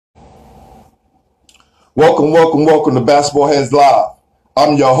Welcome, welcome, welcome to Basketball Heads Live.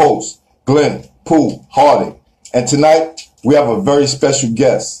 I'm your host, Glenn Pooh Harding. And tonight, we have a very special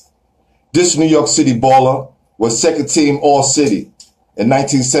guest. This New York City baller was second team All-City in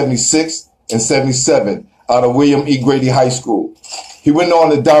 1976 and 77 out of William E. Grady High School. He went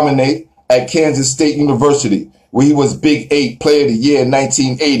on to dominate at Kansas State University, where he was Big 8 Player of the Year in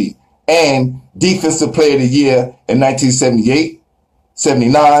 1980 and Defensive Player of the Year in 1978,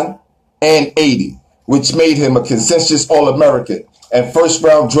 79, and 80, which made him a consensus All-American and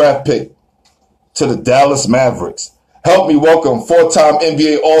first-round draft pick to the Dallas Mavericks. Help me welcome four-time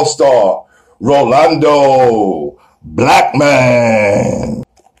NBA All-Star Rolando Blackman.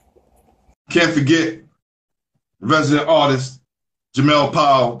 Can't forget resident artist Jamel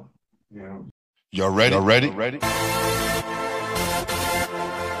Powell. Yeah. Y'all ready? Y'all ready?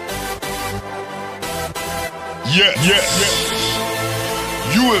 Yeah.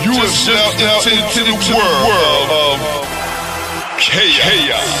 You have just stepped out into the world of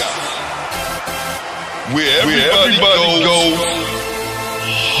chaos, where everybody goes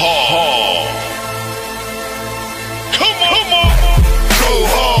hard. Come on. Go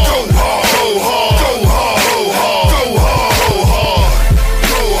hard. Go hard. Go hard. Go hard. Go hard.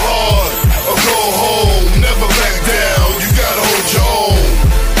 Go hard. Or go home. Never back down. You gotta hold your own.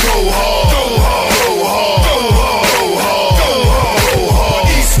 Go hard. Go hard. Go hard. Go hard. Go hard.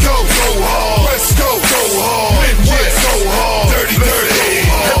 East Coast. Go hard. West Coast. Go hard. Midwest. Go hard. Dirty.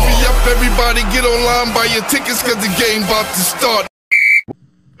 Hurry up, everybody. Get online. Buy your tickets, cause the game about to start.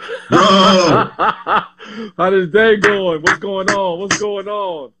 How is day going? What's going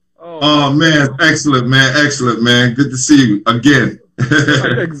on? Oh man, excellent, man. Good to see you again.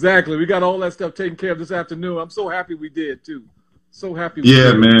 Exactly. We got all that stuff taken care of this afternoon. I'm so happy we did too. So happy.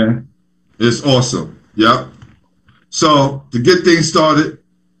 Yeah, man. It's awesome. Yep. So to get things started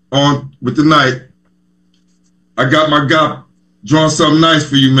on with the night, I got my guy drawing something nice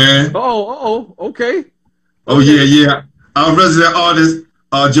for you, man. Okay. Oh yeah. Our resident artist,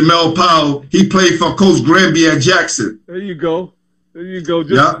 Jamel Powell, he played for Coach Granby at Jackson. There you go.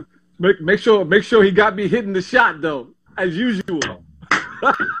 Just make sure he got me hitting the shot though, as usual. Turn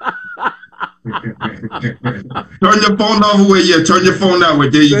your phone over way. Yeah, turn your phone that way.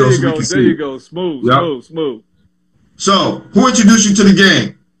 There you go. There you go. Smooth. So, who introduced you to the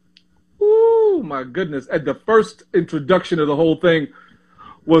game? Oh my goodness! At the first introduction of the whole thing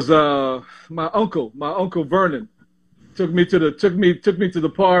was my uncle Vernon. Took me to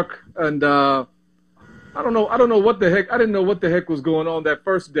the park, and I don't know what the heck. I didn't know what the heck was going on that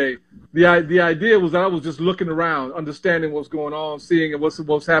first day. The idea was that I was just looking around, understanding what's going on, seeing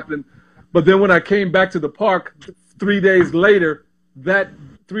what's happening. But then when I came back to the park 3 days later, over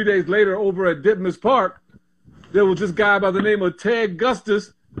at Ditmas Park, there was this guy by the name of Ted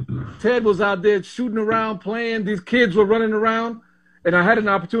Gustus. Ted was out there shooting around, playing. These kids were running around, and I had an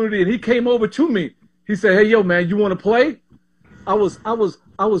opportunity, and he came over to me. He said, "Hey, yo, man, you want to play?" I was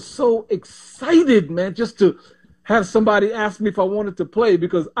so excited, man, just to have somebody ask me if I wanted to play,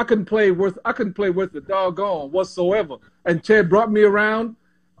 because I couldn't play worth the doggone whatsoever. And Ted brought me around,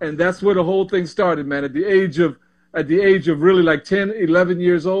 and that's where the whole thing started, man. At the age of really like 10, 11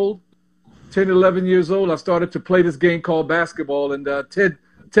 years old, I started to play this game called basketball, and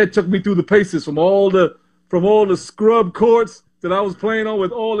Ted took me through the paces from all the scrub courts that I was playing on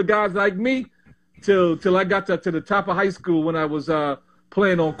with all the guys like me, till I got to the top of high school when I was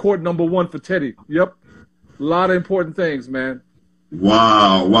playing on court number 1 for Teddy. Yep. A lot of important things, man.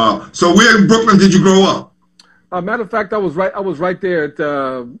 Wow. So where in Brooklyn did you grow up? Matter of fact, I was right there at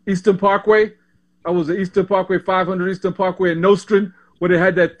Eastern Parkway. I was at Eastern Parkway, 500 Eastern Parkway in Nostrand, where they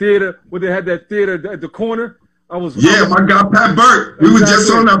had that theater at the corner. My guy Pat Burke. We were just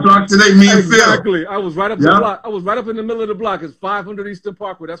on that block today, me and Phil. Exactly. I was right up the block. I was right up in the middle of the block. It's 500 Eastern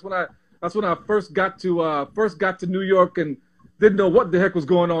Parkway. That's when I first got to New York and didn't know what the heck was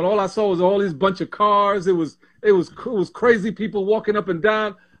going on. All I saw was all these bunch of cars. It was crazy people walking up and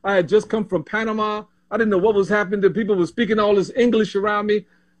down. I had just come from Panama. I didn't know what was happening. The people were speaking all this English around me.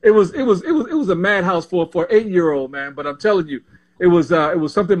 It was a madhouse for an 8-year-old, man. But I'm telling you, it was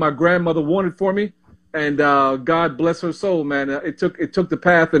something my grandmother wanted for me, and God bless her soul, man. It took the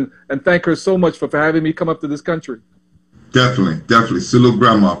path, and thank her so much for having me come up to this country. Definitely. Salute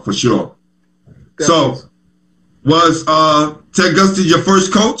grandma for sure. Definitely. So, was Ted Gustus your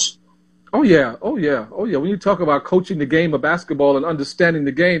first coach? Oh yeah. When you talk about coaching the game of basketball and understanding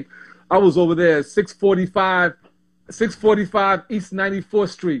the game, I was over there at 645 East 94th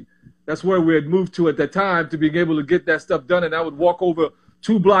Street. That's where we had moved to at that time to being able to get that stuff done. And I would walk over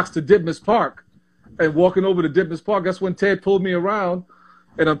 2 blocks to Ditmas Park. And walking over to Ditmas Park, that's when Ted pulled me around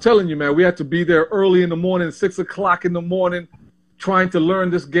And I'm telling you, man, we had to be there early in the morning, 6 o'clock in the morning, trying to learn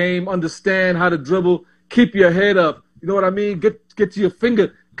this game, understand how to dribble, keep your head up. You know what I mean? Get to your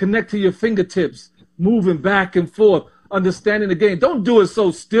connect to your fingertips, moving back and forth, understanding the game. Don't do it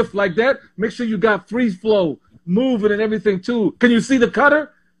so stiff like that. Make sure you got free flow, moving and everything too. Can you see the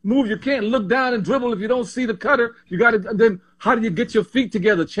cutter? Move. You can't look down and dribble if you don't see the cutter. You got to. Then how do you get your feet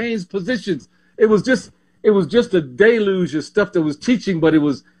together? Change positions. It was just a deluge of stuff that was teaching, but it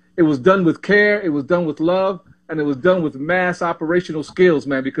was done with care. It was done with love, and it was done with mass operational skills,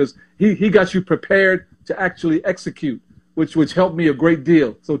 man. Because he got you prepared to actually execute, which helped me a great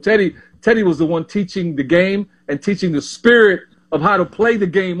deal. So Teddy was the one teaching the game and teaching the spirit of how to play the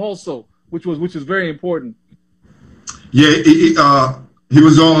game also, which is very important. Yeah, he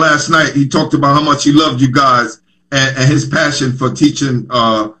was on last night. He talked about how much he loved you guys and his passion for teaching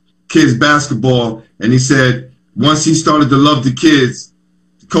kids basketball. And he said once he started to love the kids,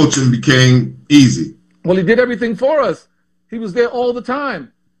 coaching became easy. Well, he did everything for us. He was there all the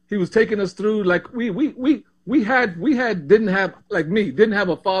time. He was taking us through, like didn't have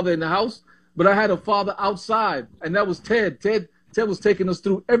a father in the house, but I had a father outside, and that was Ted. Ted was taking us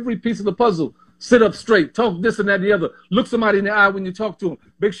through every piece of the puzzle. Sit up straight, talk this and that and the other. Look somebody in the eye when you talk to them.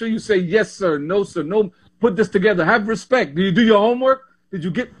 Make sure you say yes, sir, no, sir, no. Put this together. Have respect. Do you do your homework? Did you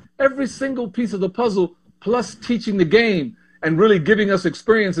get every single piece of the puzzle, plus teaching the game and really giving us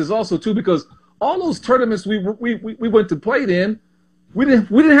experiences also too? Because all those tournaments we went to play in, we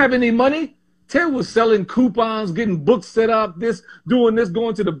didn't have any money. Ted was selling coupons, getting books set up, doing this,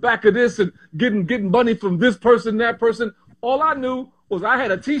 going to the back of this, and getting money from this person, that person. All I knew was I had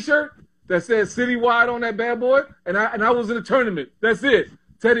a T-shirt that said Citywide on that bad boy, and I was in a tournament. That's it.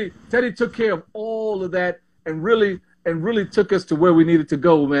 Teddy took care of all of that and really took us to where we needed to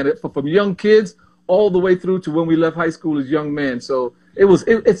go, man. From young kids all the way through to when we left high school as young men. So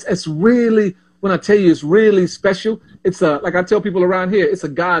it's really, when I tell you it's really special, it's like I tell people around here, it's a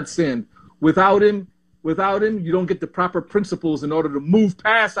godsend. Without him, you don't get the proper principles in order to move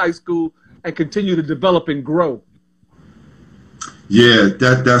past high school and continue to develop and grow. Yeah,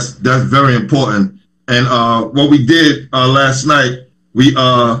 that's very important. And what we did last night, we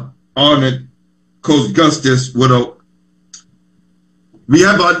honored Coach Gustis with we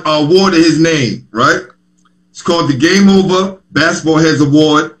have an award in his name, right? It's called the Game Over Basketball Heads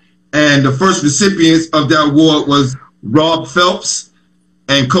Award. And the first recipients of that award was Rob Phelps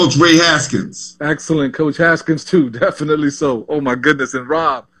and Coach Ray Haskins. Excellent. Coach Haskins too, definitely so. Oh my goodness. And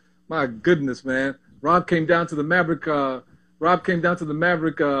Rob, my goodness, man. Rob came down to the Maverick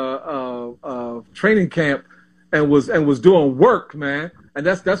training camp and was doing work, man. And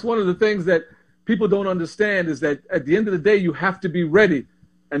that's one of the things that people don't understand, is that at the end of the day, you have to be ready.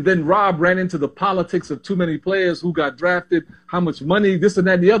 And then Rob ran into the politics of too many players, who got drafted, how much money, this and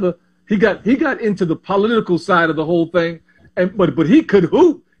that and the other. He got into the political side of the whole thing. But he could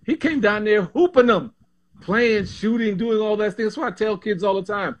hoop. He came down there hooping them, playing, shooting, doing all that thing. That's why I tell kids all the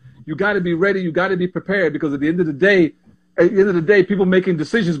time, you got to be ready. You got to be prepared, because at the end of the day, people making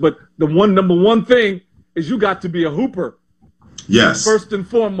decisions. But the number one thing is you got to be a hooper. Yes. First and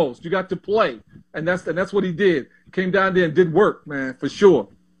foremost, you got to play. And that's what he did. Came down there and did work, man, for sure.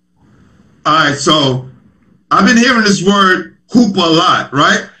 All right, so I've been hearing this word hoop a lot,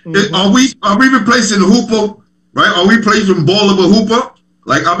 right? Mm-hmm. Are we replacing the hooper, right? Are we replacing baller with hooper?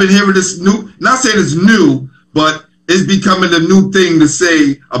 Like, I've been hearing this not saying it's new, but it's becoming the new thing to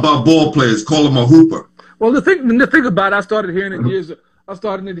say about ball players, call them a hooper. Well, the thing about it, I started hearing it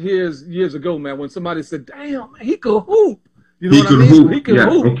years ago, man, when somebody said, damn, man, he could hoop. You know what I mean? Hoop. He can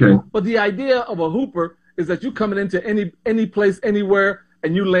hoop. Okay. But the idea of a hooper is that you coming into any place, anywhere,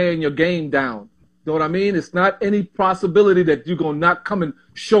 and you laying your game down. You know what I mean? It's not any possibility that you're going to not come and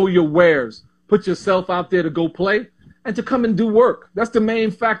show your wares, put yourself out there to go play, and to come and do work. That's the main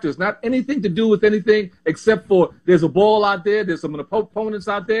factor. It's not anything to do with anything except for there's a ball out there, there's some opponents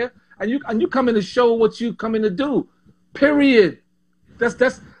out there, and you come in to show what you come in to do. Period. That's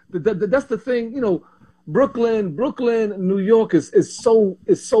the thing, you know. Brooklyn, New York is so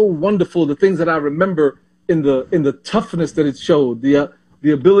wonderful. The things that I remember in the toughness that it showed,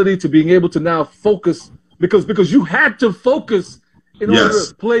 the ability to being able to now focus, because you had to focus in order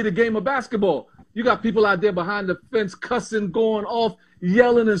to play the game of basketball. You got people out there behind the fence cussing, going off,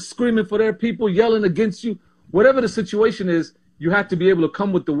 yelling and screaming for their people, yelling against you. Whatever the situation is, you have to be able to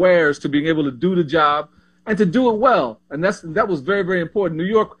come with the wares to being able to do the job and to do it well. And that was very, very important. New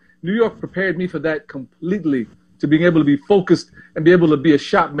York prepared me for that completely, to being able to be focused and be able to be a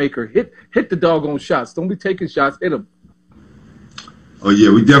shot maker. Hit the doggone shots. Don't be taking shots. Hit them. Oh,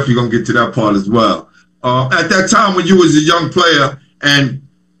 yeah, we definitely going to get to that part as well. At that time when you was a young player and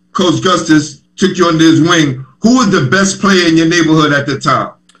Coach Gustis took you under his wing, who was the best player in your neighborhood at the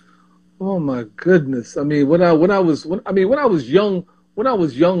time? Oh my goodness! I mean, when I was young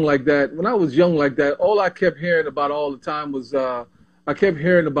like that, all I kept hearing about all the time was I kept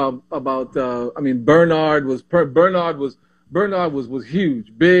hearing about I mean, Bernard was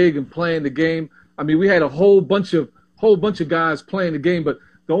huge, big, and playing the game. I mean, we had a whole bunch of guys playing the game, but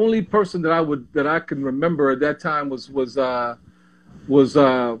the only person that I can remember at that time was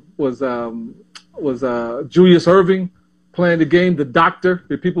Julius Irving playing the game. The doctor,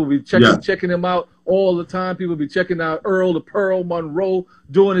 the people would be checking him out all the time. People would be checking out Earl the Pearl Monroe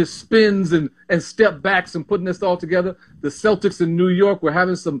doing his spins and step backs and putting this all together. The Celtics in New York were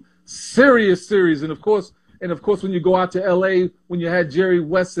having some serious series, and of course when you go out to L.A., when you had Jerry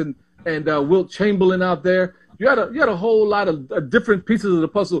West and Wilt Chamberlain out there, you had a whole lot of different pieces of the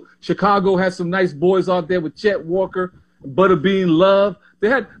puzzle. Chicago had some nice boys out there with Chet Walker, Butterbean Love. They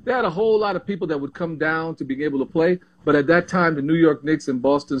had a whole lot of people that would come down to being able to play. But at that time, the New York Knicks and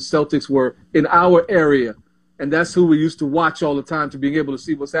Boston Celtics were in our area, and that's who we used to watch all the time to being able to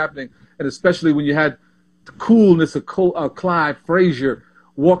see what's happening. And especially when you had the coolness of Clyde Frazier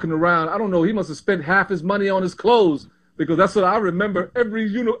walking around. I don't know, he must have spent half his money on his clothes, because that's what I remember.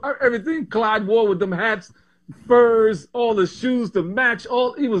 Everything Clyde wore with them hats, furs, all the shoes to match.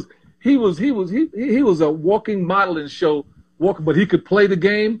 He was a walking modeling show. But he could play the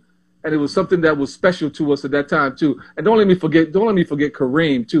game, and it was something that was special to us at that time too. And don't let me forget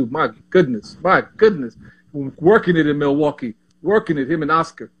Kareem too. My goodness, working it in Milwaukee, working it, him and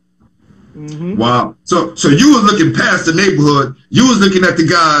Oscar. Mm-hmm. Wow. So you were looking past the neighborhood. You was looking at the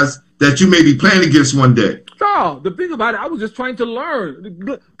guys that you may be playing against one day. No, the thing about it, I was just trying to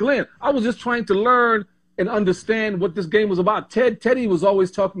learn, Glenn. I was just trying to learn and understand what this game was about. Teddy was always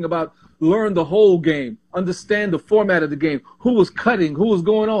talking about learn the whole game, understand the format of the game, who was cutting, who was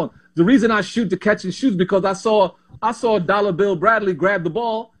going on. The reason I shoot the catch and shoot is because I saw Dollar Bill Bradley grab the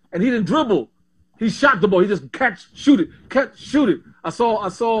ball and he didn't dribble. He shot the ball. He just shoot it. I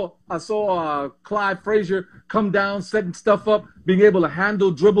saw Clyde Frazier come down, setting stuff up, being able to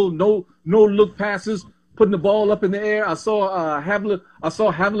handle, dribble, no look passes, putting the ball up in the air. I saw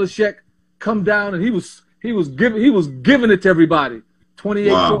Havlicek come down, and he was giving it to everybody.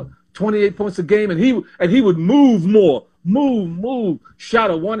 28 points a game, and he would move more, shot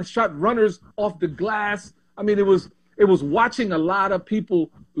runners off the glass. I mean, it was watching a lot of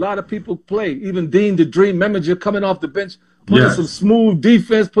people play. Even Dean the Dream Meminger coming off the bench, putting some smooth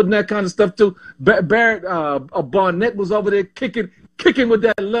defense, putting that kind of stuff too. Barrett Barnett was over there kicking with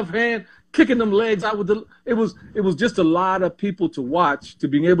that left hand, kicking them legs out with the. It was just a lot of people to watch, to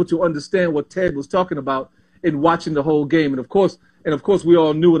being able to understand what Ted was talking about in watching the whole game. And of course, we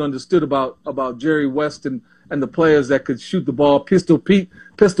all knew and understood about Jerry West and the players that could shoot the ball. Pistol Pete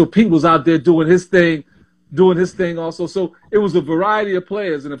was out there doing his thing also. So it was a variety of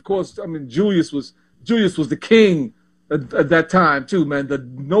players. And of course, I mean, Julius was the king at that time too, man.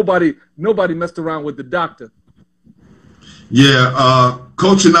 Nobody messed around with the doctor. Yeah,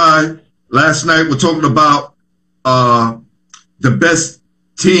 Coach and I last night were talking about the best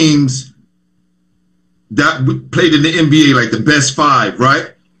teams that played in the NBA, like the best 5,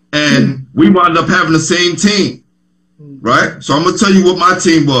 right? And we wound up having the same team, right? So I'm going to tell you what my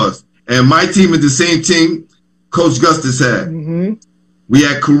team was. And my team is the same team Coach Gustis had. Mm-hmm. We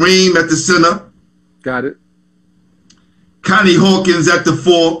had Kareem at the center. Got it. Connie Hawkins at the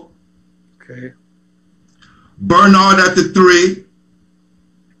 4. Okay. Bernard at the 3.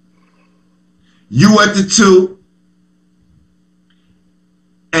 You at the 2.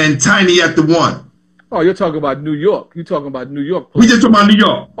 And Tiny at the 1. Oh, you're talking about New York. You're talking about New York. We just talking about New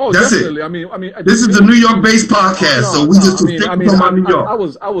York. Oh, that's definitely. it. I mean, this is the New York-based podcast, so we just talking about New York.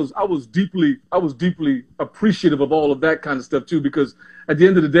 I was deeply appreciative of all of that kind of stuff too, because at the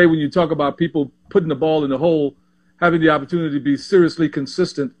end of the day, when you talk about people putting the ball in the hole, having the opportunity to be seriously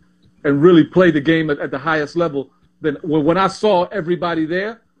consistent and really play the game at the highest level, then when I saw everybody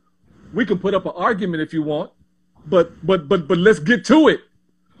there, we can put up an argument if you want, but let's get to it.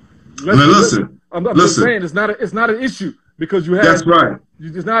 Listen. I'm just saying it's not an issue because you have. That's right.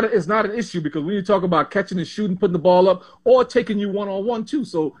 It's not an issue because when you talk about catching and shooting, putting the ball up, or taking you one-on-one too.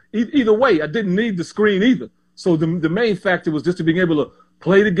 So either way, I didn't need the screen either. So the main factor was just to being able to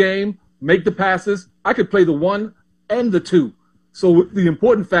play the game, make the passes. I could play the 1 and the 2. So the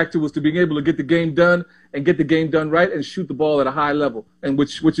important factor was to being able to get the game done and get the game done right and shoot the ball at a high level, and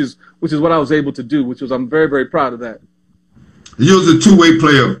which is what I was able to do. I'm very, very proud of that. You was a two-way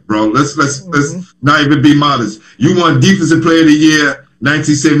player, bro. Let's not even be modest. You won Defensive Player of the Year,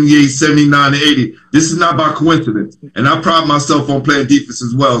 1978, 79, and 80. This is not by coincidence. And I pride myself on playing defense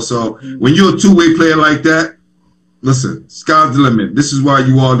as well. So when you're a two-way player like that, listen, sky's the limit. This is why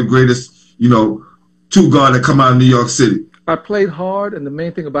you are the greatest, you know, two guard that come out of New York City. I played hard, and the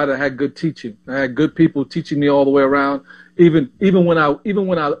main thing about it, I had good teaching. I had good people teaching me all the way around. Even when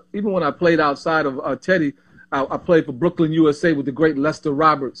I played outside of Teddy, I played for Brooklyn, USA with the great Lester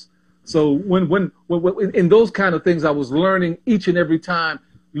Roberts. So when in those kind of things, I was learning each and every time,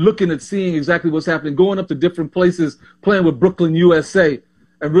 looking at seeing exactly what's happening, going up to different places, playing with Brooklyn, USA,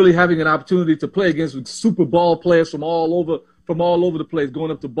 and really having an opportunity to play against super ball players from all over the place,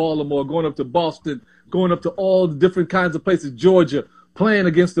 going up to Baltimore, going up to Boston, going up to all the different kinds of places, Georgia, playing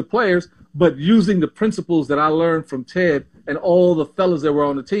against the players, but using the principles that I learned from Ted and all the fellas that were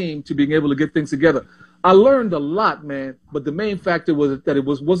on the team to being able to get things together. I learned a lot, man, but the main factor was that it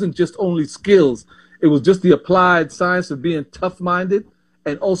wasn't just only skills. It was just the applied science of being tough-minded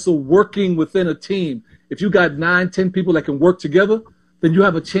and also working within a team. If you got 9, 10 people that can work together, then you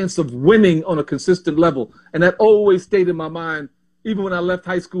have a chance of winning on a consistent level. And that always stayed in my mind, even when I left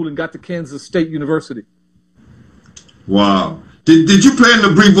high school and got to Kansas State University. Wow. Did you play in the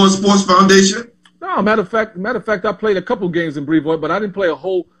Brevoort Sports Foundation? No, matter of fact, I played a couple games in Brevoort, but I didn't play a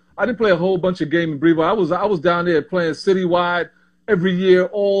whole bunch of games in Brevoort. I was down there playing citywide every year,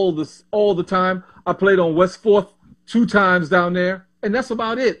 all the time. I played on West 4th 2 times down there, and that's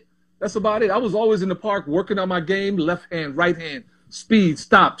about it. That's about it. I was always in the park working on my game, left hand, right hand, speed,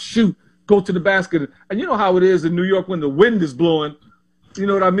 stop, shoot, go to the basket. And you know how it is in New York when the wind is blowing, you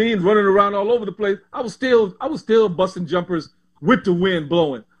know what I mean, running around all over the place. I was still busting jumpers with the wind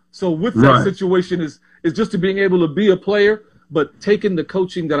blowing. So with that situation is just to being able to be a player, but taking the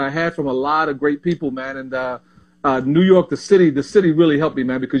coaching that I had from a lot of great people, man. And New York, the city really helped me,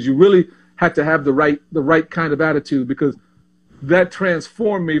 man, because you really had to have the right kind of attitude, because that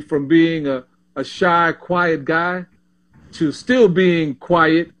transformed me from being a shy, quiet guy to still being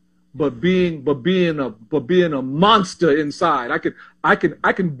quiet, but being a monster inside. I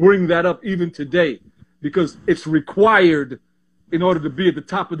can bring that up even today, because it's required in order to be at the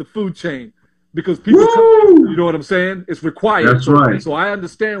top of the food chain. Because people, you know what I'm saying? It's required. That's right. So I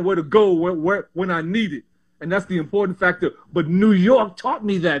understand where to go when I need it, and that's the important factor. But New York taught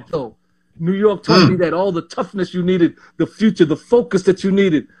me that, though. New York taught me that, all the toughness you needed, the future, the focus that you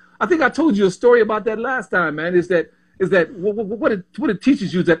needed. I think I told you a story about that last time, man. Is that what it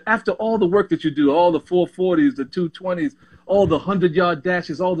teaches you is that after all the work that you do, all the 440s, the 220s, all the 100-yard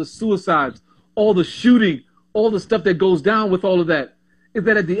dashes, all the suicides, all the shooting, all the stuff that goes down with all of that, is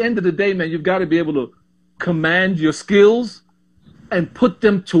that at the end of the day, man, you've got to be able to command your skills and put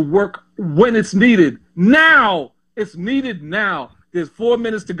them to work when it's needed. Now, it's needed now. There's 4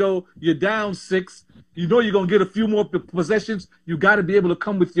 minutes to go. You're down 6. You know you're going to get a few more possessions. You got to be able to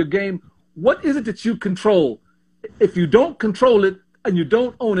come with your game. What is it that you control? If you don't control it and you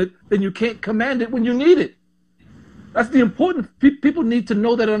don't own it, then you can't command it when you need it. That's the important. People need to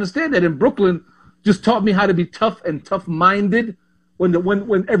know that, understand that. In Brooklyn, just taught me how to be tough and tough-minded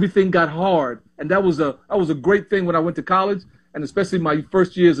when everything got hard. And that was a great thing when I went to college, and especially my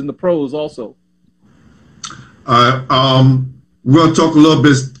first years in the pros also. We're going to talk a little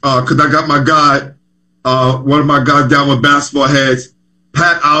bit, because I got my guy, one of my guys down with basketball heads,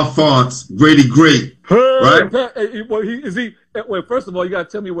 Pat Alphonse, Grady Great, right? Pat, wait, first of all, you got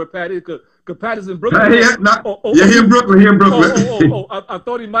to tell me where Pat is, because Pat is in Brooklyn. He in Brooklyn. I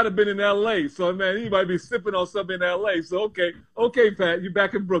thought he might have been in L.A., so, man, he might be sipping on something in L.A., so, okay, Pat, you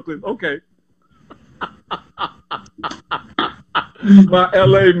back in Brooklyn, okay. My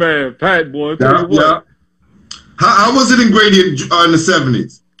L.A. man, Pat, boy, tell you what. How was it in Grady in the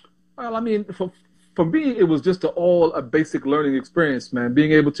 70s? Well, I mean, for me, it was just a basic learning experience, man.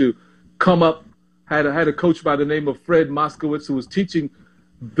 Being able to come up, had a coach by the name of Fred Moskowitz who was teaching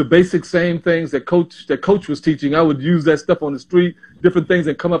the basic same things that coach was teaching. I would use that stuff on the street, different things,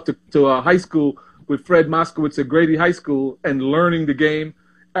 and come up to high school with Fred Moskowitz at Grady High School and learning the game.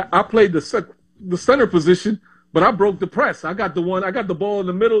 I played the center position, but I broke the press. I got the ball in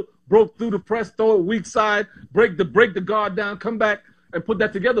the middle, broke through the press, throw it weak side, break the guard down, come back and put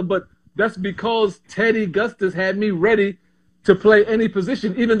that together. But that's because Teddy Gustis had me ready to play any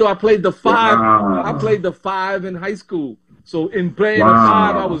position, even though I played the 5. Wow. I played the 5 in high school. So in playing the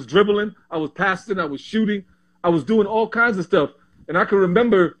 5, I was dribbling, I was passing, I was shooting, I was doing all kinds of stuff. And I can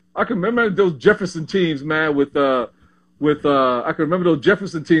remember those Jefferson teams, man, with I can remember those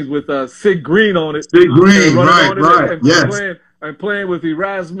Jefferson teams with Sid Green on it. Sid Green, right, yes. And playing with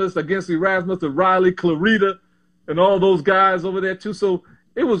Erasmus, and Riley, Clarita, and all those guys over there too. So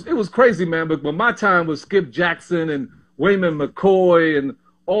it was crazy, man. But my time was Skip Jackson and Wayman McCoy and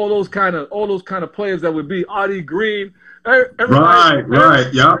all those kind of players that would be Artie Green.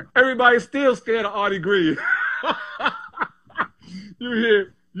 Everybody's still scared of Artie Green.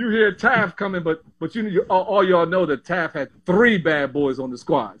 You hear Taft coming, but all y'all know that Taft had 3 bad boys on the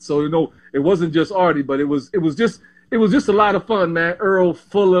squad. So it wasn't just Artie, but it was just a lot of fun, man. Earl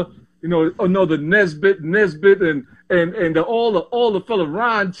Fuller, the Nesbitt and all the fellas.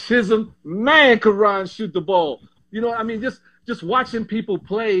 Ron Chisholm, man, could Ron shoot the ball? Just watching people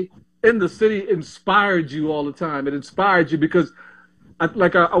play in the city inspired you all the time. It inspired you because, I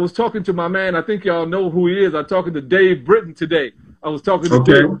was talking to my man. I think y'all know who he is. I'm talking to Dave Britton today. I was talking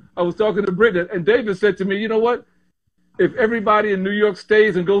to Britton, and David said to me, you know what? If everybody in New York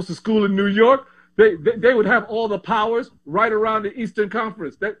stays and goes to school in New York, they would have all the powers right around the Eastern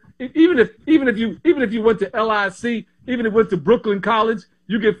Conference. That even if you went to LIC, even if you went to Brooklyn College,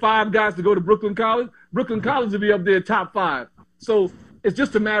 you get 5 guys to go to Brooklyn College. Brooklyn College would be up there top 5. So it's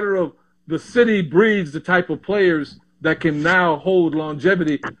just a matter of the city breeds the type of players that can now hold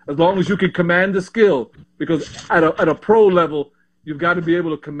longevity as long as you can command the skill. Because at a pro level, you've got to be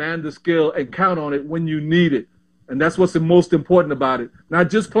able to command the skill and count on it when you need it. And that's what's the most important about it. Not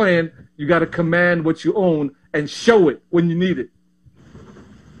just playing, you got to command what you own and show it when you need it.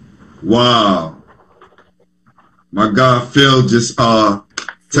 Wow. My guy Phil just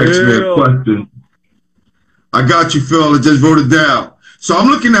texted me a question. I got you, Phil. I just wrote it down. So I'm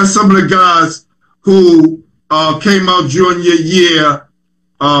looking at some of the guys who came out during your year.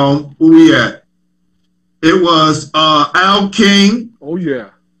 Who we at? It was Al King. Oh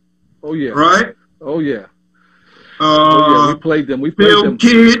yeah. Right? Oh yeah. We played them. Phil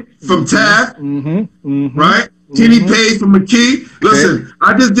Kidd from Taft. Right? Kenny Page from McKee. Listen,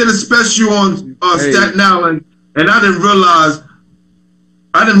 I just did a special on Staten Island, and I didn't realize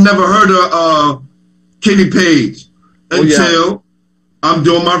never heard of Kenny Page until I'm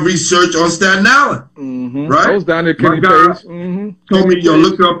doing my research on Staten Island. Right? I was down there, Kenny Page. Told me,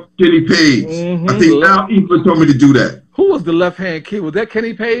 look up Kenny Page. I think Al even told me to do that. Who was the left-hand kid? Was that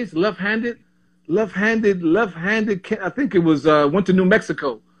Kenny Page? Left-handed. I think it was went to New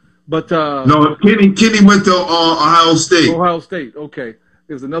Mexico, but no, Kenny went to Ohio State. Ohio State. Okay,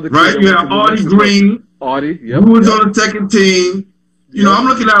 there's another kid. Right, you have Artie Green. Artie, who was on the second team. I'm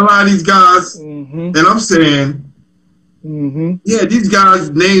looking at a lot of these guys, and I'm saying, yeah, these guys'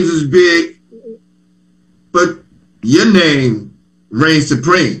 names is big, but your name reigns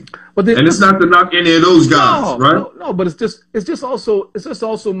supreme. And it's not to knock any of those guys, right? No, but it's just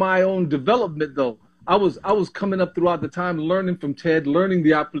also my own development though. I was coming up throughout the time, learning from Ted, learning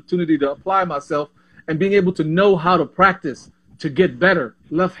the opportunity to apply myself, and being able to know how to practice to get better.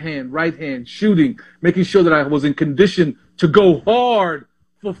 Left hand, right hand, shooting, making sure that I was in condition to go hard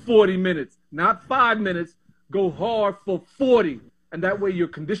for 40 minutes, not 5 minutes. Go hard for 40, and that way your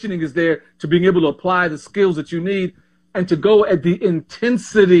conditioning is there to being able to apply the skills that you need and to go at the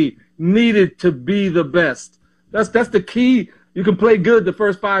intensity needed to be the best. That's the key. You can play good the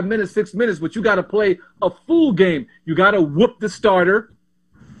first 5 minutes, 6 minutes, but you got to play a full game. You got to whoop the starter.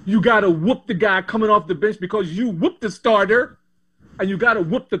 You got to whoop the guy coming off the bench because you whooped the starter, and you got to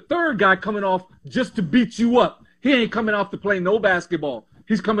whoop the third guy coming off just to beat you up. He ain't coming off to play no basketball.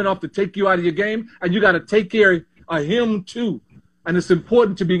 He's coming off to take you out of your game, and you got to take care of him too. And it's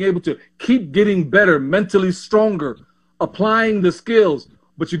important to being able to keep getting better, mentally stronger, applying the skills.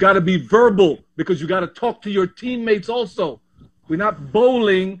 But you got to be verbal because you got to talk to your teammates also. We're not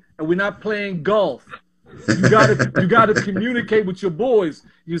bowling and we're not playing golf. You got to communicate with your boys.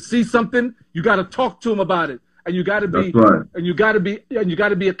 You see something, you got to talk to them about it, and you got to be and you got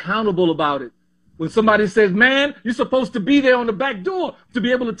to be accountable about it. When somebody says, "Man, you're supposed to be there on the back door to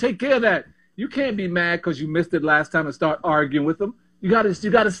be able to take care of that," you can't be mad because you missed it last time and start arguing with them. You got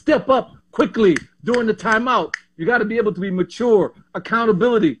to step up quickly during the timeout. You got to be able to be mature.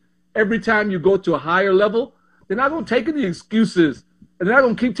 Accountability. Every time you go to a higher level, they're not going to take any excuses, and they're not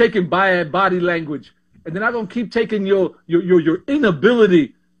going to keep taking bad body language, and they're not going to keep taking your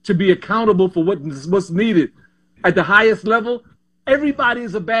inability to be accountable for what's needed. At the highest level, everybody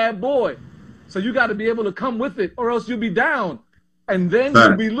is a bad boy. So you got to be able to come with it, or else you'll be down, and then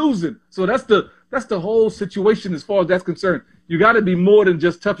you'll be losing. So that's the whole situation as far as that's concerned. You got to be more than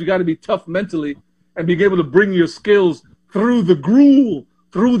just tough. You got to be tough mentally and be able to bring your skills through the gruel,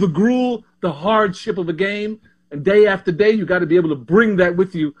 the hardship of a game, and day after day, you got to be able to bring that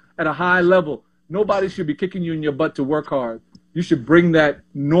with you at a high level. Nobody should be kicking you in your butt to work hard. You should bring that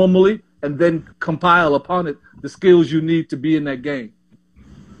normally and then compile upon it the skills you need to be in that game.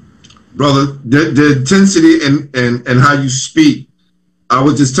 Brother, the intensity and how you speak, I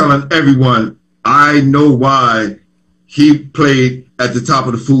was just telling everyone, I know why he played at the top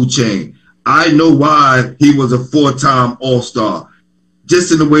of the food chain. I know why he was a 4-time All-Star,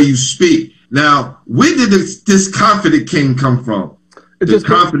 just in the way you speak. Now, where did this confident king come from? The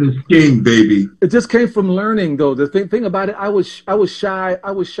confidence king, baby. It just came from learning, though. The thing about it, I was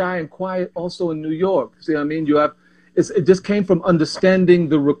shy and quiet also in New York. See what I mean? It just came from understanding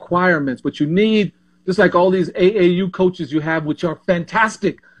the requirements. But you need, just like all these AAU coaches you have, which are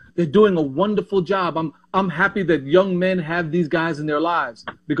fantastic. They're doing a wonderful job. I'm happy that young men have these guys in their lives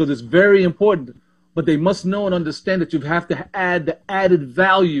because it's very important. But they must know and understand that you have to add the added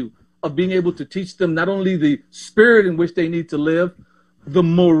value of being able to teach them not only the spirit in which they need to live, the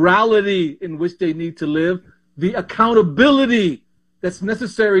morality in which they need to live, the accountability that's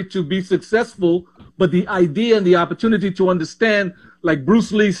necessary to be successful, but the idea and the opportunity to understand, like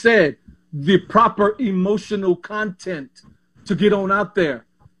Bruce Lee said, the proper emotional content to get on out there.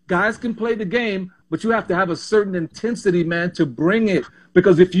 Guys can play the game, but you have to have a certain intensity, man, to bring it.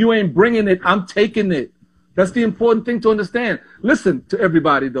 Because if you ain't bringing it, I'm taking it. That's the important thing to understand. Listen to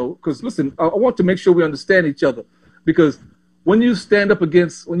everybody, though, because, listen, I want to make sure we understand each other. Because when you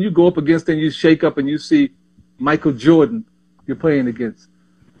go up against and you shake up and you see Michael Jordan you're playing against.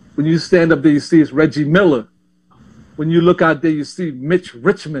 When you stand up there, you see it's Reggie Miller. When you look out there, you see Mitch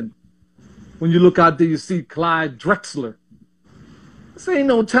Richmond. When you look out there, you see Clyde Drexler. This ain't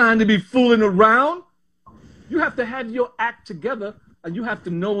no time to be fooling around. You have to have your act together, and you have to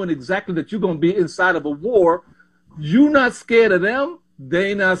know exactly that you're going to be inside of a war. You're not scared of them.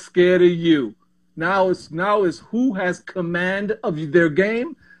 They not scared of you. Now is who has command of their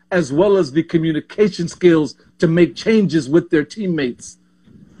game as well as the communication skills to make changes with their teammates.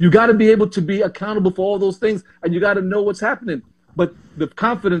 You got to be able to be accountable for all those things, and you got to know what's happening. But the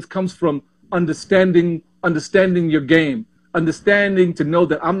confidence comes from understanding your game, understanding to know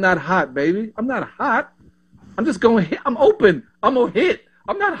that I'm not hot, baby. I'm not hot. I'm just going to hit. I'm open. I'm going to hit.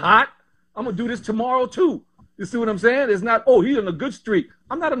 I'm not hot. I'm going to do this tomorrow too. You see what I'm saying? It's not, oh, he's on a good streak.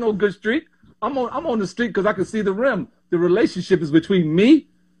 I'm not on no good streak. I'm on the street because I can see the rim. The relationship is between me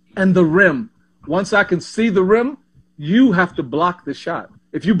and the rim. Once I can see the rim, you have to block the shot.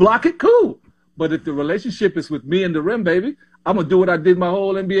 If you block it, cool. But if the relationship is with me and the rim, baby, I'm going to do what I did my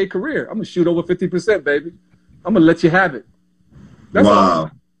whole NBA career. I'm going to shoot over 50%, baby. I'm going to let you have it. That's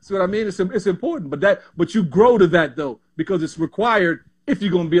all. See what I mean? It's important. But you grow to that, though, because it's required if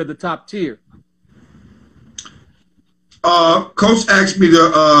you're going to be at the top tier. Coach asked me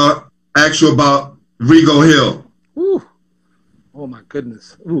to ask you about Rigo Hill. Ooh. Oh, my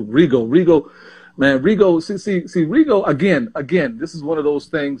goodness. Ooh, Rigo. Man, Rigo, see, Rigo, again, this is one of those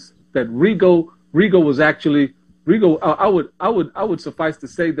things that Rigo was actually, I would suffice to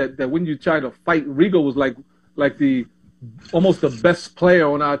say that when you try to fight, Rigo was like almost the best player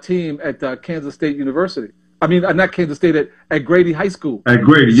on our team at Kansas State University. I mean, not Kansas State, at Grady High School. At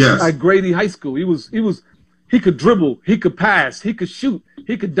Grady, yes. At Grady High School. He could dribble, he could pass, he could shoot,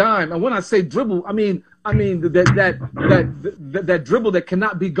 he could dime. And when I say dribble, I mean that dribble that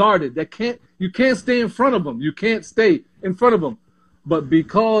cannot be guarded. You can't stay in front of him. You can't stay in front of him. But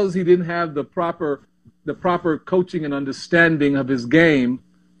because he didn't have the proper coaching and understanding of his game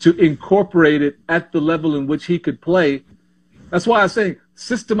to incorporate it at the level in which he could play, that's why I say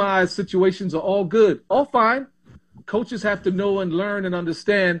systemized situations are all good, all fine. Coaches have to know and learn and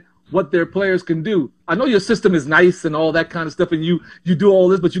understand what their players can do. I know your system is nice and all that kind of stuff, and you do all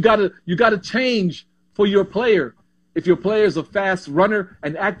this, but you gotta change for your player. If your player is a fast runner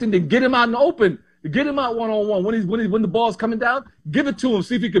and acting, then get him out in the open. Get him out one-on-one. When the ball's coming down, give it to him.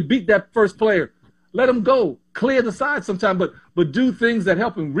 See if he could beat that first player. Let him go. Clear the side sometime, but do things that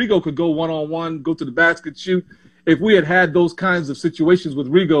help him. Rigo could go one-on-one, go to the basket, shoot. If we had those kinds of situations with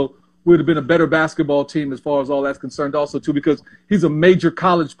Rigo, we would have been a better basketball team as far as all that's concerned also, too, because he's a major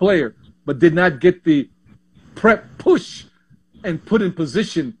college player, but did not get the prep push and put in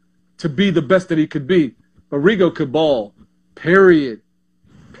position to be the best that he could be. But Rigo could ball, period.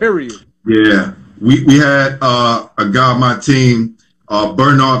 Yeah. We had a guy on my team,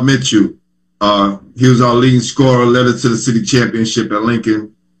 Bernard Mitchell. He was our leading scorer, led us to the city championship at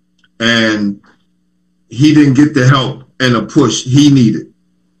Lincoln, and he didn't get the help and the push he needed,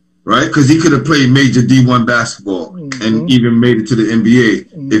 right? Because he could have played major D1 basketball and even made it to the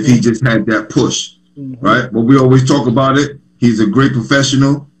NBA if he just had that push, right? But we always talk about it. He's a great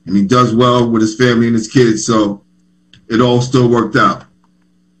professional, and he does well with his family and his kids, so it all still worked out.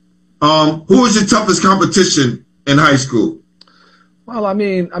 Who was your toughest competition in high school? Well, I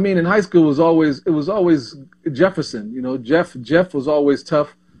mean, in high school it was always Jefferson. You know, Jeff was always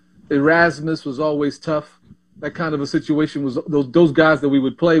tough. Erasmus was always tough. That kind of a situation was those guys that we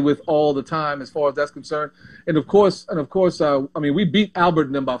would play with all the time, as far as that's concerned. And of course, I mean, we beat Albert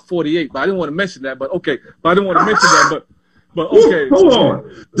in them by 48. But I didn't want to mention that. But okay, but I didn't want to mention that. But okay. Hold on.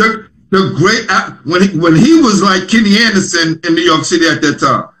 The great when he was like Kenny Anderson in New York City at that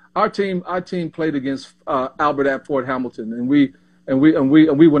time. Our team played against Albert at Fort Hamilton, and we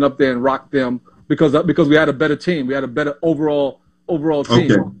went up there and rocked them because we had a better team. We had a better overall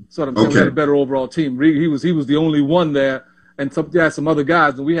team. Okay. So I'm saying we had a better overall team. He was the only one there, and some other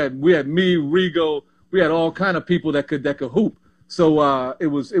guys, and we had me, Rigo, we had all kind of people that could hoop. So it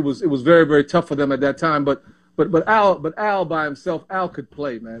was very, very tough for them at that time. But Al by himself, Al could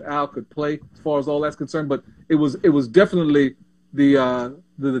play, man. Al could play as far as all that's concerned. But it was definitely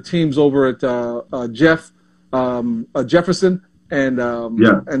the teams over at Jefferson and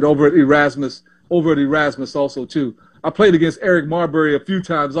over at Erasmus also too. I played against Eric Marbury a few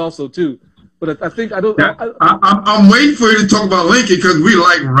times also too, but I think I'm waiting for you to talk about Lincoln because we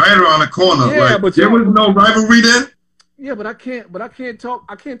like right around the corner. Yeah, like, but there was no rivalry then. Yeah, but I can't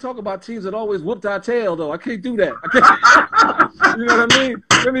talk about teams that always whooped our tail though. I can't do that. I can't, you know what I mean?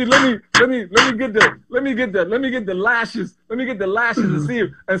 Let me get the lashes. Let me get the lashes and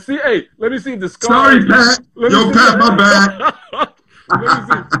see. Hey, let me see if the scars. Sorry, Pat. Pat, my bad.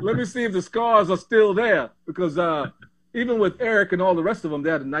 Let me see if the scars are still there because even with Eric and all the rest of them, they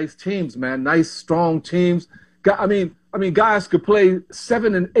had nice teams, man. Nice, strong teams. I mean, guys could play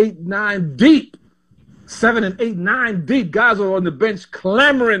 7 and 8, 9 deep. 7 and 8, 9 deep. Guys are on the bench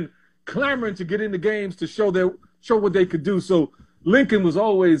clamoring to get in the games to show what they could do. So Lincoln was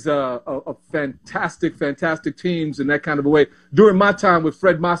always a fantastic teams in that kind of a way. During my time with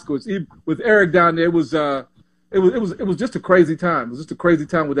Fred Moskowitz, with Eric down there, it was just a crazy time. It was just a crazy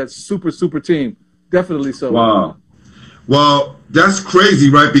time with that super team. Definitely so. Wow. Well, that's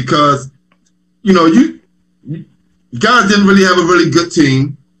crazy, right? Because you guys didn't really have a really good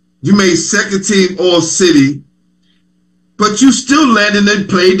team. You made second team all city, but you still landed and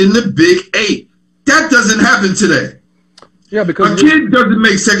played in the Big 8. That doesn't happen today. Yeah, because a kid doesn't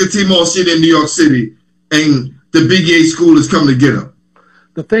make second team all city in New York City, and the Big 8 school is coming to get him.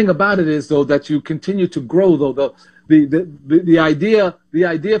 The thing about it is, though, that you continue to grow, though. The idea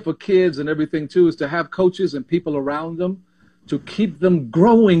for kids and everything too is to have coaches and people around them to keep them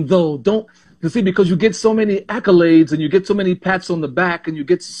growing, though. You see, because you get so many accolades and you get so many pats on the back and you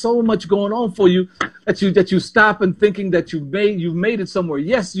get so much going on for you that you stop and thinking that you've made it somewhere.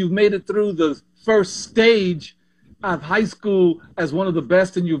 Yes, you've made it through the first stage of high school as one of the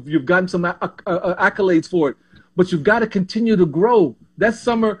best, and you've gotten some accolades for it. But you've got to continue to grow. That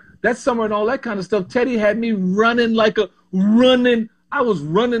summer and all that kind of stuff, Teddy had me running. I was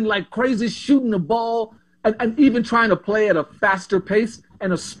running like crazy, shooting the ball, and even trying to play at a faster pace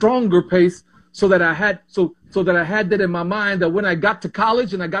and a stronger pace, so that I had that in my mind that when I got to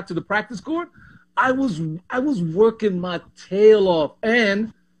college and I got to the practice court, I was working my tail off,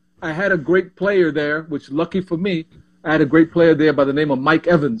 and I had a great player there, which lucky for me, I had a great player there by the name of Mike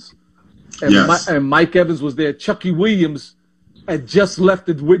Evans. And, yes. and Mike Evans was there. Chucky Williams had just left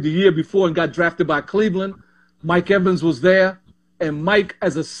the year before and got drafted by Cleveland. Mike Evans was there, and Mike,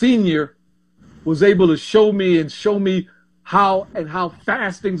 as a senior, was able to show me how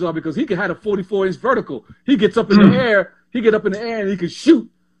fast things are, because he had a 44-inch vertical. He gets up in the air, and he could shoot.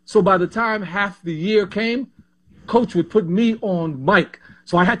 So by the time half the year came, coach would put me on Mike.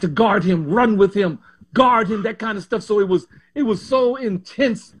 So I had to guard him, run with him, that kind of stuff. So it was so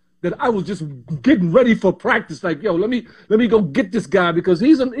intense that I was just getting ready for practice. Like, yo, let me go get this guy, because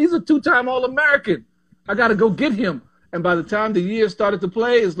he's a two-time All-American. I got to go get him. And by the time the year started to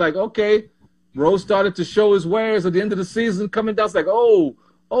play, it's like, okay, Rose started to show his wares at the end of the season coming down. It's like, oh,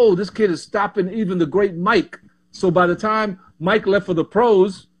 this kid is stopping even the great Mike. So by the time Mike left for the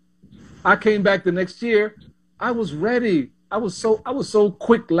pros, I came back the next year. I was ready. I was so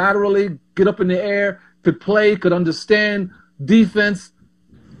quick laterally, get up in the air, could play, could understand defense.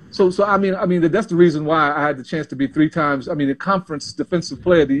 So I mean that's the reason why I had the chance to be 3 times. I mean, the conference defensive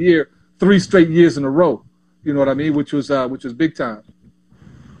player of the year 3 straight years in a row. You know what I mean? Which was big time.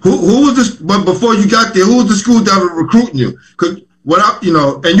 Who was this? But before you got there, who was the school that was recruiting you? Because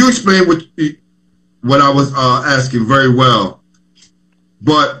and you explained what I was asking very well.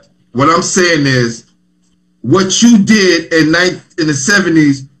 But what I'm saying is, what you did in the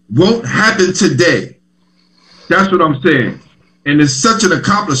 70s won't happen today. That's what I'm saying. And it's such an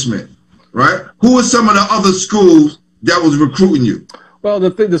accomplishment, right? Who are some of the other schools that was recruiting you? Well,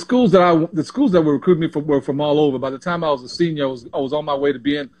 the schools that were recruiting me were from all over. By the time I was a senior, I was on my way to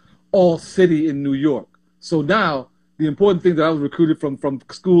being all city in New York. So now the important thing that I was recruited from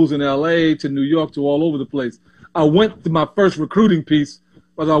schools in LA to New York to all over the place. I went to my first recruiting piece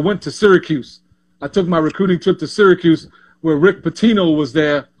was I went to Syracuse. I took my recruiting trip to Syracuse where Rick Pitino was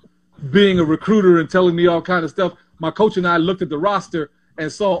there being a recruiter and telling me all kind of stuff. My coach and I looked at the roster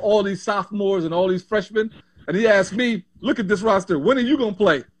and saw all these sophomores and all these freshmen. And he asked me, look at this roster. When are you going to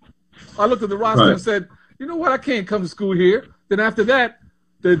play? I looked at the roster and said, you know what? I can't come to school here. Then after that,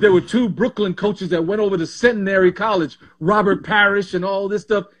 there were 2 Brooklyn coaches that went over to Centenary College, Robert Parrish and all this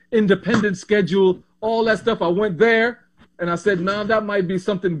stuff, independent schedule, all that stuff. I went there and I said, no, that might be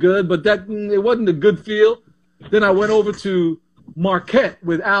something good, but it wasn't a good feel. Then I went over to Marquette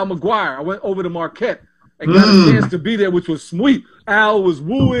with Al McGuire. I went over to Marquette and got a chance to be there, which was sweet. Al was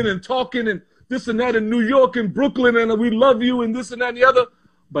wooing and talking and this and that in New York and Brooklyn, and we love you and this and that and the other.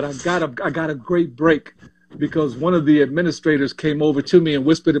 But I got a great break because one of the administrators came over to me and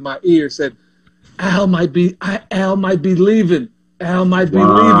whispered in my ear, said, Al might be leaving. Al might be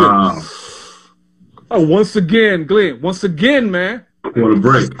leaving. Oh, once again, Glenn, man. Want a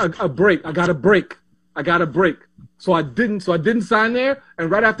break. A break. I got a break. So I didn't sign there,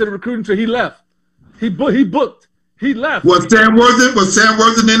 and right after the recruiting trip, he left. He booked. He left. Was Sam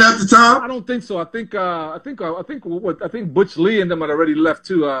Worthington in at the time? I don't think so. I think Butch Lee and them had already left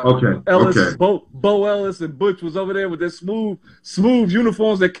too. Ellis, Bo Ellis and Butch was over there with their smooth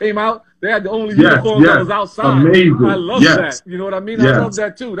uniforms that came out. They had the only uniforms that was outside. Amazing. I love that. You know what I mean? I love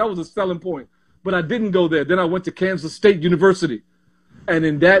that too. That was a selling point. But I didn't go there. Then I went to Kansas State University, and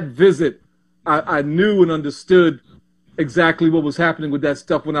in that visit, I knew and understood exactly what was happening with that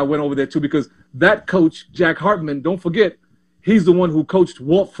stuff when I went over there too, because that coach, Jack Hartman, don't forget, he's the one who coached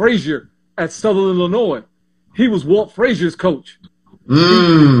Walt Frazier at Southern Illinois. He was Walt Frazier's coach.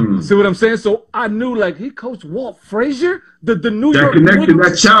 See what I'm saying? So I knew, like, he coached Walt Frazier, the New York connection,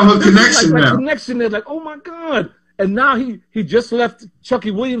 that childhood connection now. That connection there, like, oh my God. And now he just left,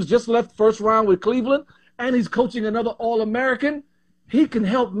 Chucky Williams just left first round with Cleveland, and he's coaching another All-American. He can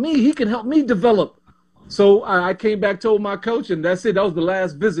help me. He can help me develop. So I came back, told my coach, and that's it. That was the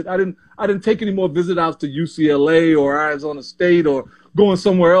last visit. I didn't take any more visit outs to UCLA or Arizona State or going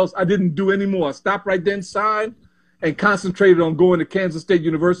somewhere else. I didn't do any more. I stopped right then, signed, and concentrated on going to Kansas State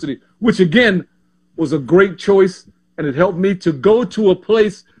University, which again was a great choice, and it helped me to go to a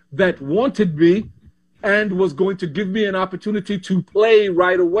place that wanted me and was going to give me an opportunity to play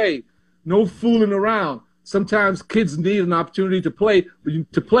right away. No fooling around. Sometimes kids need an opportunity to play,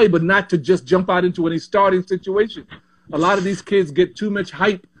 but not to just jump out into any starting situation. A lot of these kids get too much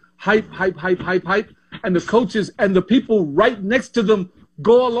hype, and the coaches and the people right next to them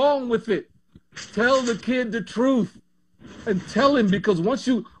go along with it. Tell the kid the truth and tell him, because once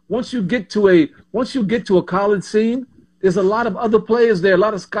you get to a college scene, there's a lot of other players there, a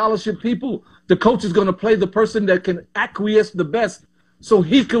lot of scholarship people. The coach is going to play the person that can acquiesce the best so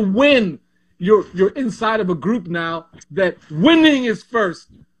he can win. You're inside of a group now that winning is first.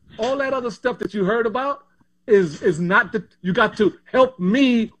 All that other stuff that you heard about is not that. You got to help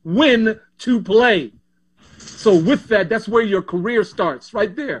me win to play. So with that, that's where your career starts,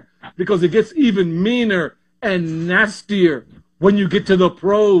 right there, because it gets even meaner and nastier when you get to the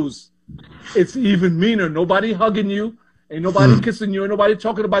pros. It's even meaner. Nobody hugging you, ain't nobody kissing you, ain't nobody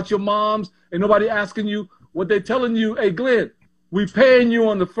talking about your moms, ain't nobody asking you what they telling you. Hey, Glenn, we paying you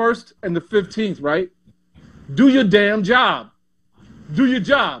on the 1st and the 15th, right? Do your damn job. Do your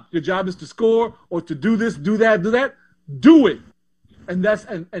job. Your job is to score or to do this, do that, do that. Do it. And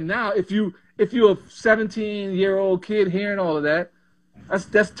now if you're a 17-year-old kid hearing all of that,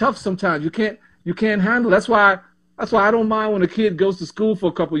 that's tough sometimes. You can't handle. That's why I don't mind when a kid goes to school for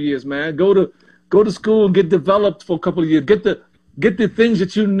a couple of years, man. Go to school and get developed for a couple of years. Get the things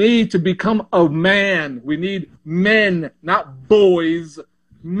that you need to become a man. We need men, not boys.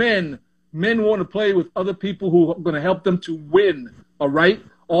 Men. Men want to play with other people who are going to help them to win, all right?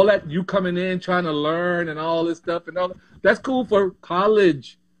 All that you coming in, trying to learn and all this stuff and all that, that's cool for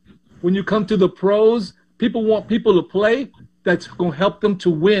college. When you come to the pros, people want people to play that's going to help them to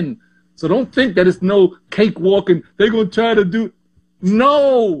win. So don't think that it's no cakewalk and they're going to try to do.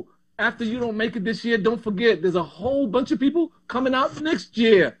 No. After you don't make it this year, don't forget, there's a whole bunch of people coming out next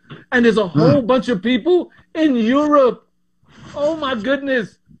year. And there's a whole bunch of people in Europe. Oh, my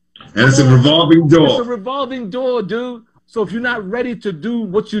goodness. And it's a revolving door. It's a revolving door, dude. So if you're not ready to do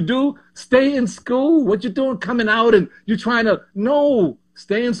what you do, stay in school. What you doing coming out and you're trying to, no,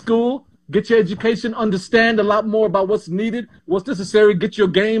 stay in school, get your education, understand a lot more about what's needed, what's necessary, get your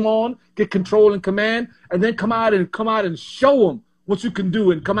game on, get control and command, and then come out and show them what you can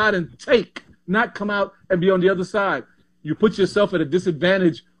do and come out and take, not come out and be on the other side. You put yourself at a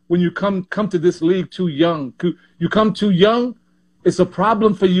disadvantage when you come to this league too young. You come too young, it's a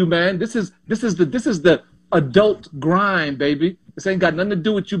problem for you, man. This is the adult grind, baby. This ain't got nothing to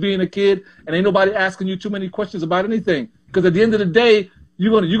do with you being a kid, and ain't nobody asking you too many questions about anything. Because at the end of the day,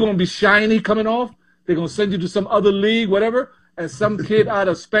 you're gonna be shiny coming off. They're gonna send you to some other league, whatever, and some kid out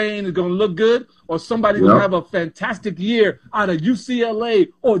of Spain is gonna look good, or somebody's gonna have a fantastic year out of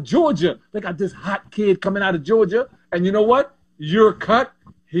UCLA or Georgia. They got this hot kid coming out of Georgia, and you know what? You're cut.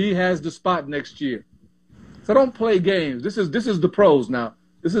 He has the spot next year. So don't play games. This is the pros now.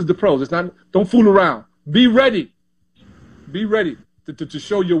 This is the pros. It's not. Don't fool around. Be ready. Be ready to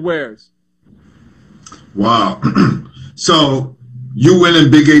show your wares. Wow. So you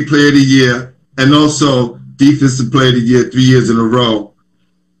winning Big 8 Player of the Year and also Defensive Player of the Year 3 years in a row.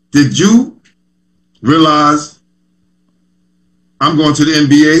 Did you realize I'm going to the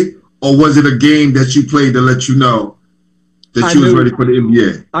NBA, or was it a game that you played to let you know that you was ready for the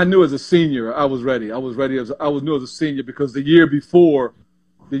NBA? I knew as a senior I was ready. I knew as a senior because the year before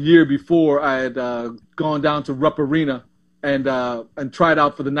I had gone down to Rupp Arena and tried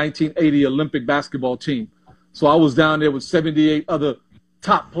out for the 1980 Olympic basketball team. So I was down there with 78 other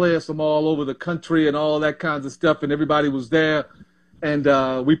top players from all over the country and all that kinds of stuff, and everybody was there. And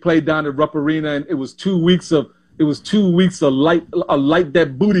we played down at Rupp Arena, and it was 2 weeks of light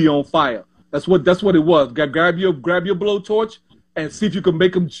that booty on fire. That's what it was. Grab your blowtorch and see if you can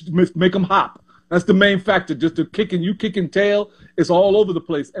make them hop. That's the main factor. Just the kicking tail. It's all over the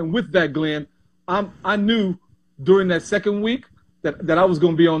place. And with that, Glenn, I knew during that second week that I was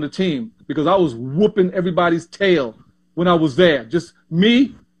going to be on the team because I was whooping everybody's tail when I was there. Just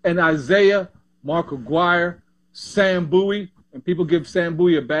me and Isaiah, Mark Aguirre, Sam Bowie, and people give Sam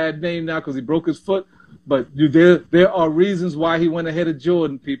Bowie a bad name now because he broke his foot. But there are reasons why he went ahead of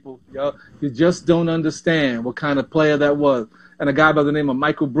Jordan, people. You just don't understand what kind of player that was. And a guy by the name of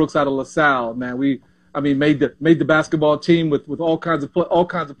Michael Brooks out of LaSalle, man, made the basketball team with all kinds of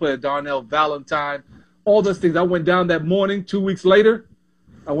players, Darnell Valentine, all those things. I went down that morning 2 weeks later.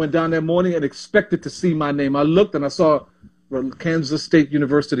 I went down that morning and expected to see my name. I looked and I saw Kansas State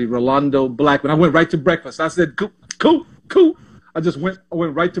University, Rolando Blackman. I went right to breakfast. I said, cool. I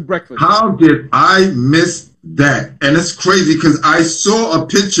went right to breakfast. How did I miss that? And it's crazy because I saw a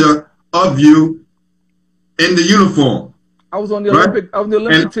picture of you in the uniform. I was on the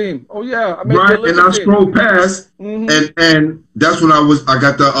Olympic team. Oh yeah, I made the Olympic and I team. scrolled past, and that's when I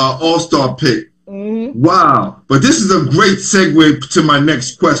got the All-Star pick. Wow! But this is a great segue to my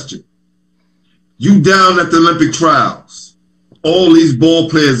next question. You down at the Olympic trials? All these ball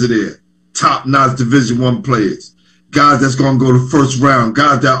players are there, top-notch Division I players, guys that's gonna go to first round,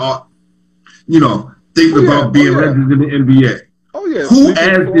 guys that are, thinking about being legends in the NBA. Oh yeah. Who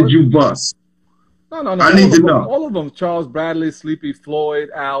ass did you bust? No. I need to know. All of them. Charles Bradley, Sleepy Floyd,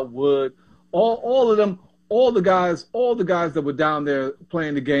 Al Wood, all of them, all the guys that were down there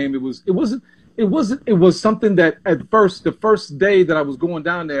playing the game. It was something that at first, the first day that I was going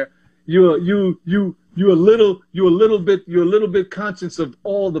down there, you're a little bit conscious of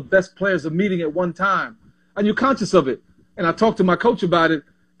all the best players of meeting at one time. And you're conscious of it. And I talked to my coach about it,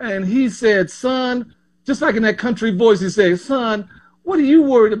 and he said, son, just like in that country voice, he said, son, what are you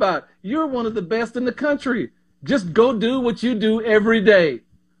worried about? You're one of the best in the country. Just go do what you do every day.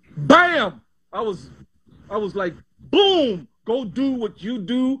 Bam! I was like, boom! Go do what you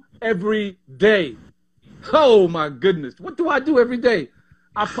do every day. Oh my goodness! What do I do every day?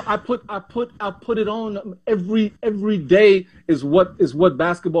 I put it on every day is what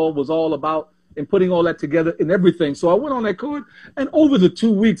basketball was all about, and putting all that together and everything. So I went on that court, and over the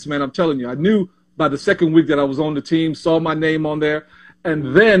 2 weeks, man, I'm telling you, I knew by the second week that I was on the team, saw my name on there,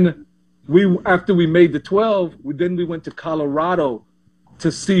 and then after we made the 12, we went to Colorado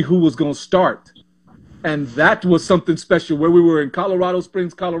to see who was going to start, and that was something special. Where we were in Colorado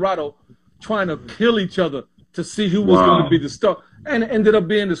Springs, Colorado, trying to kill each other to see who was going to be the start, and it ended up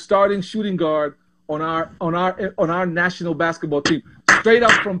being the starting shooting guard on our national basketball team, straight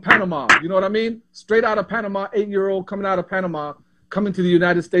up from Panama. You know what I mean? Straight out of Panama, 8-year-old coming out of Panama, coming to the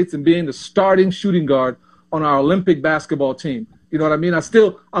United States and being the starting shooting guard on our Olympic basketball team. You know what I mean?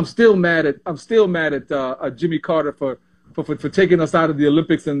 I'm still mad at Jimmy Carter for taking us out of the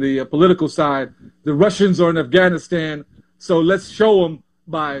Olympics and the political side. The Russians are in Afghanistan, so let's show them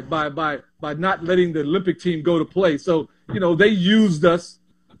by not letting the Olympic team go to play. So they used us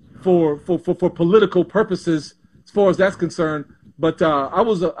for political purposes as far as that's concerned. But I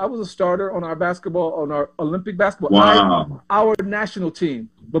was a starter on our Olympic basketball, our national team.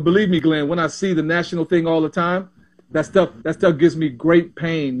 But believe me, Glenn, when I see the national thing all the time, that stuff gives me great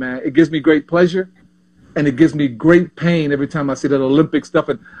pain, man. It gives me great pleasure, And it gives me great pain every time I see that Olympic stuff,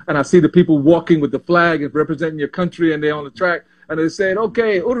 and I see the people walking with the flag and representing your country, and they're on the track, and they're saying,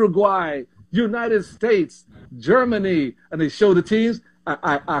 okay, Uruguay, United States, Germany, and they show the teams.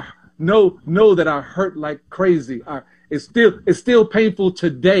 I know that I hurt like crazy. It's still painful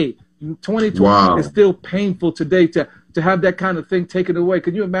today. 2020, Wow. It's still painful today to have that kind of thing taken away.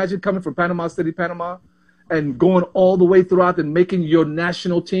 Can you imagine coming from Panama City, Panama, and going all the way throughout and making your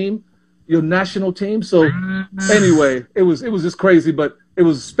national team? So anyway, it was just crazy, but it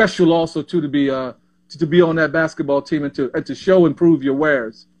was special also too to be on that basketball team and to show and prove your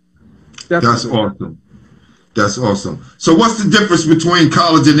wares. Definitely. That's awesome. That's awesome. So what's the difference between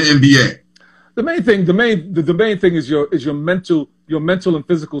college and the NBA? The main thing is your mental and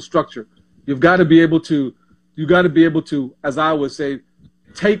physical structure. You've got to be able to, as I would say,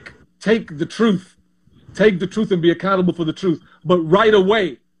 take the truth and be accountable for the truth. But right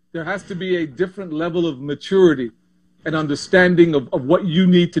away, there has to be a different level of maturity and understanding of what you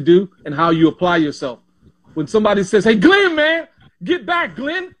need to do and how you apply yourself. When somebody says, hey, Glenn, man, get back,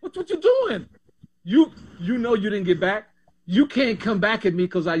 Glenn. What you doing? You know you didn't get back. You can't come back at me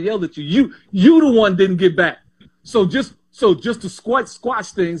because I yelled at you. You the one didn't get back. So just to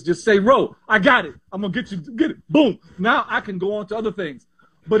squash things, just say, Ro, I got it. I'm going to get it. Boom. Now I can go on to other things.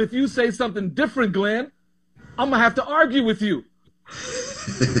 But if you say something different, Glenn, I'm going to have to argue with you.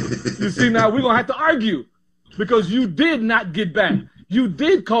 You see, now we're going to have to argue because you did not get back. You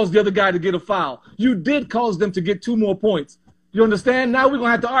did cause the other guy to get a foul. You did cause them to get 2 more points. You understand? Now we're going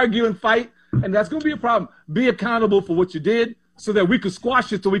to have to argue and fight, and that's going to be a problem. Be accountable for what you did so that we can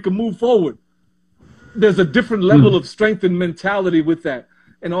squash it so we can move forward. There's a different level of strength and mentality with that.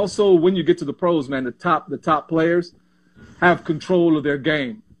 And also when you get to the pros, man, the top players have control of their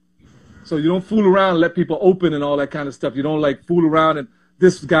game. So you don't fool around and let people open and all that kind of stuff. You don't like fool around and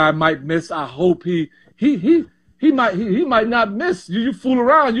this guy might miss. I hope he might not miss. You fool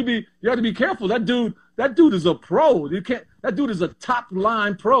around, you have to be careful. That dude is a pro. That dude is a top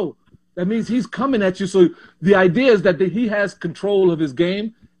line pro. That means he's coming at you. So the idea is that he has control of his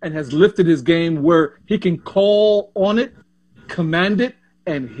game and has lifted his game where he can call on it, command it,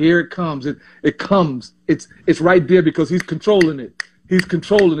 and here it comes. It comes. It's right there because he's controlling it. He's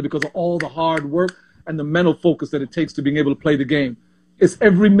controlling it because of all the hard work and the mental focus that it takes to being able to play the game. It's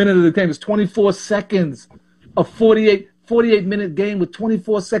every minute of the game. It's 24 seconds, a 48-minute game with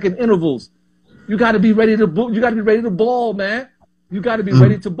 24-second intervals. You got to be ready to ball, man. You got to be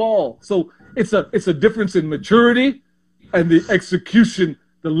ready to ball. So it's a difference in maturity and the execution,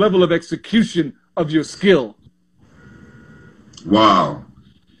 the level of execution of your skill. Wow.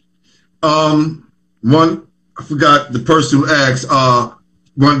 I forgot the person who asked,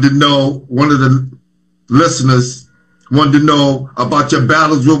 one of the listeners wanted to know about your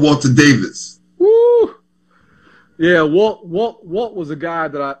battles with Walter Davis. Woo! Yeah, Walt was a guy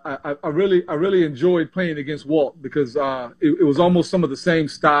that I really enjoyed playing against Walt because it was almost some of the same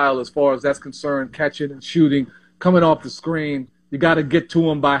style as far as that's concerned, catching and shooting, coming off the screen. You got to get to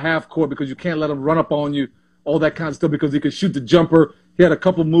him by half court because you can't let him run up on you, all that kind of stuff because he could shoot the jumper. He had a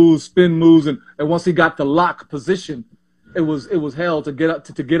couple moves, spin moves, and once he got the lock position, it was hell to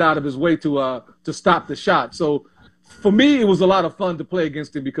get out of his way to stop the shot. So for me, it was a lot of fun to play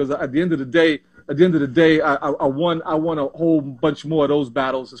against him because at the end of the day, I won a whole bunch more of those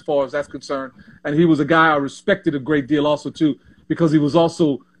battles as far as that's concerned. And he was a guy I respected a great deal also too because he was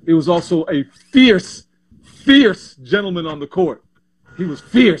also a fierce gentleman on the court. He was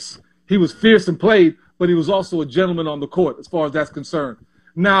fierce and played. But he was also a gentleman on the court as far as that's concerned.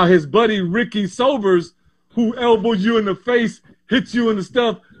 Now, his buddy Ricky Sobers, who elbowed you in the face, hit you in the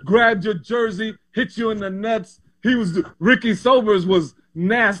stuff, grabbed your jersey, hit you in the nuts. Ricky Sobers was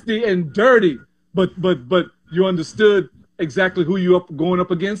nasty and dirty, but you understood exactly who you were going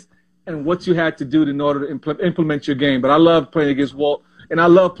up against and what you had to do in order to implement your game. But I loved playing against Walt, and I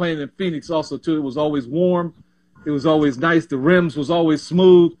loved playing in Phoenix also, too. It was always warm. It was always nice. The rims was always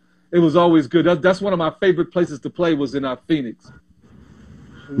smooth. It was always good. That's one of my favorite places to play was in Phoenix.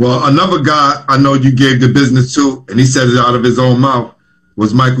 Well, another guy I know you gave the business to, and he said it out of his own mouth,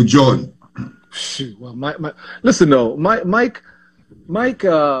 was Michael Jordan. Shoot, well, listen though, Mike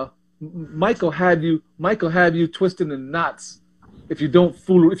will have you twisting in knots if you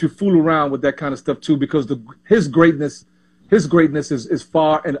fool around with that kind of stuff too, because his greatness is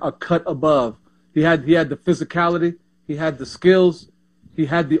far and a cut above. He had the physicality, he had the skills. He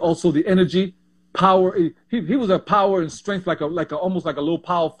had also the energy, power. He was a power and strength almost like a little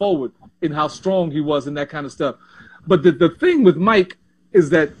power forward in how strong he was and that kind of stuff. But the thing with Mike is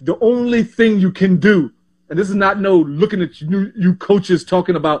that the only thing you can do And this is not no looking at you coaches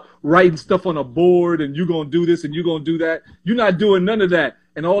talking about writing stuff on a board and you're going to do this and you're going to do that. You're not doing none of that.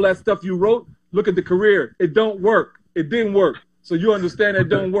 And all that stuff you wrote, look at the career. It don't work. It didn't work. So you understand that it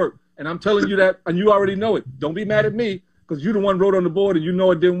don't work. And I'm telling you that, and you already know it. Don't be mad at me because you're the one wrote on the board and you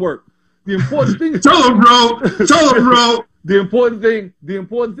know it didn't work. The important thing is, tell him, bro. Tell him, bro. The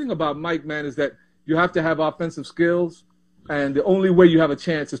important thing about Mike, man, is that you have to have offensive skills, and the only way you have a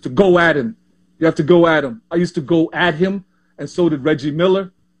chance is to go at him. You have to go at him. I used to go at him, and so did Reggie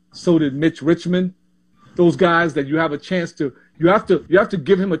Miller, so did Mitch Richmond. Those guys that you have a chance to, you have to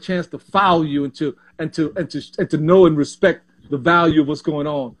give him a chance to foul you and to know and respect the value of what's going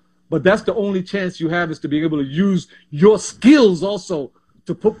on. But that's the only chance you have, is to be able to use your skills also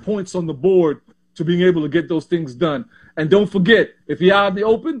to put points on the board, to being able to get those things done. And don't forget, if you're out in the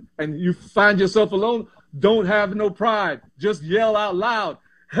open and you find yourself alone, don't have no pride. Just yell out loud,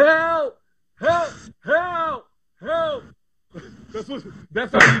 help, help, help, help.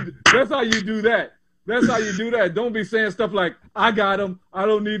 That's how you do that. That's how you do that. Don't be saying stuff like, I got him, I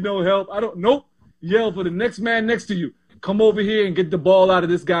don't need no help. Nope. Yell for the next man next to you. Come over here and get the ball out of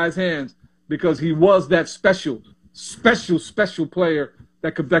this guy's hands, because he was that special player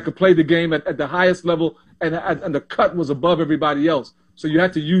that could play the game at the highest level, and the cut was above everybody else. So you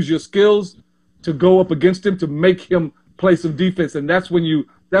had to use your skills to go up against him to make him play some defense, and that's when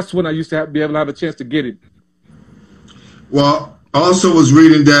I used to be able to have a chance to get it. Well, I also was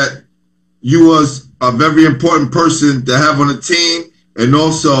reading that you was a very important person to have on the team, and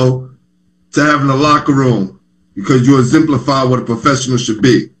also to have in the locker room, because you exemplify what a professional should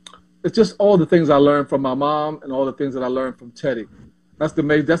be. It's just all the things I learned from my mom and all the things that I learned from Teddy. That's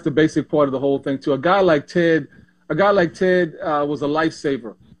the basic part of the whole thing too. A guy like Ted was a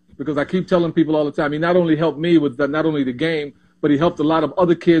lifesaver, because I keep telling people all the time, he not only helped me with not only the game, but he helped a lot of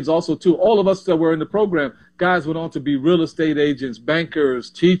other kids also too. All of us that were in the program, guys went on to be real estate agents, bankers,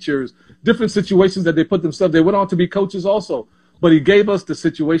 teachers, different situations that they put themselves. They went on to be coaches also. But he gave us the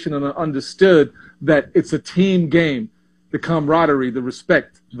situation and understood that it's a team game, the camaraderie, the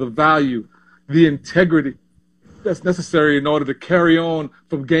respect, the value, the integrity that's necessary in order to carry on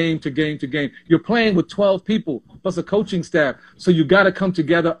from game to game to game. You're playing with 12 people plus a coaching staff, so you got to come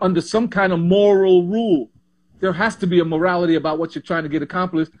together under some kind of moral rule. There has to be a morality about what you're trying to get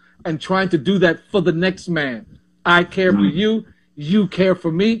accomplished, and trying to do that for the next man. I care for you, you care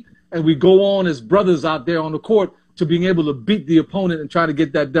for me, and we go on as brothers out there on the court to being able to beat the opponent and try to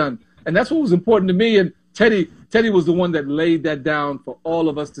get that done. And that's what was important to me. And Teddy was the one that laid that down for all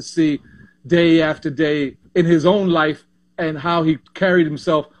of us to see day after day in his own life, and how he carried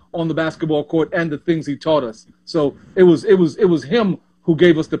himself on the basketball court and the things he taught us. So it was him who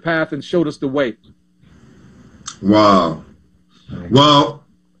gave us the path and showed us the way. Wow. Well,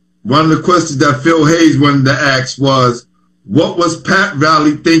 one of the questions that Phil Hayes wanted to ask was, what was Pat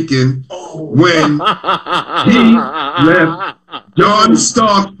Riley thinking when he left John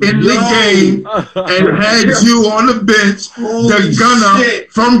Stark in the game and had you on the bench, the gunner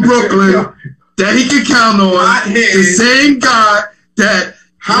from Brooklyn that he could count on, the same guy that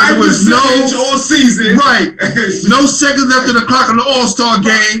high was percentage all season, right, no seconds after the clock on the All-Star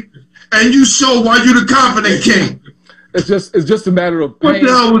game, and you show why you the confident king. It's just a matter of pain. What the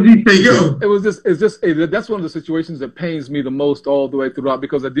hell was he thinking? That's one of the situations that pains me the most all the way throughout,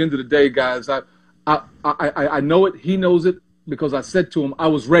 because at the end of the day, guys, I know it, he knows it, because I said to him I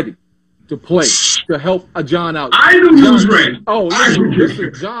was ready to play, to help John out. I knew he was ready. Oh,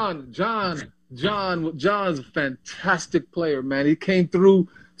 listen, John's a fantastic player, man. He came through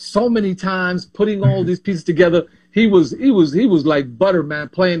so many times, putting all these pieces together. He was like butter, man,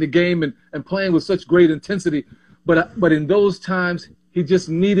 playing the game and playing with such great intensity. But in those times, he just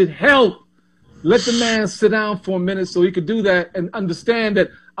needed help. Let the man sit down for a minute so he could do that and understand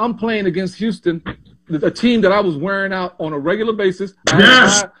that I'm playing against Houston, a team that I was wearing out on a regular basis.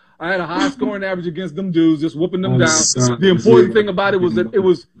 Yes. I had a high scoring average against them dudes, just whooping them down. The important thing about it was that it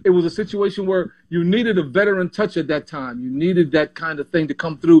was a situation where you needed a veteran touch at that time. You needed that kind of thing to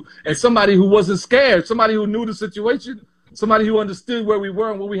come through, and somebody who wasn't scared, somebody who knew the situation, somebody who understood where we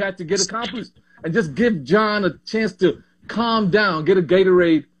were and what we had to get accomplished, and just give John a chance to calm down, get a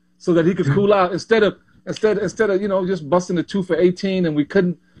Gatorade so that he could cool out instead of just busting the 2 for 18, and we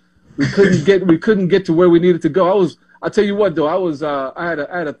couldn't get to where we needed to go. I tell you what though, I had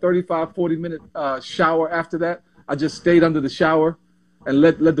a 35-40 minute shower after that. I just stayed under the shower and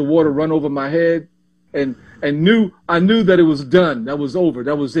let the water run over my head, and I knew that it was done. That was over.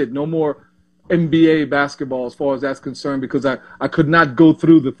 That was it. No more NBA basketball as far as that's concerned, because I could not go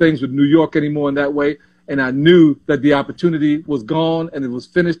through the things with New York anymore in that way. and I knew that the opportunity was gone and it was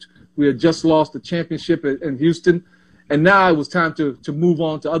finished. We had just lost the championship in Houston, and now it was time to move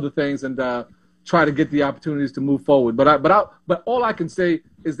on to other things and try to get the opportunities to move forward. But all I can say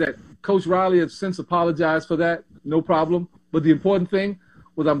is that Coach Riley has since apologized for that, no problem. But the important thing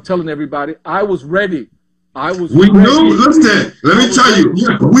was, I'm telling everybody, I was ready. We knew. Listen, let me tell you,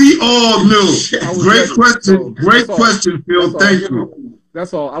 we all knew. Great question. Great question, Phil. Thank you.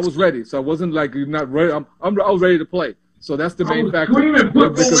 That's all. I was ready. So I wasn't like, you're not ready. I was ready to play. So that's the main factor.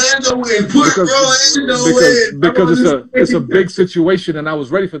 Because it's a big situation, and I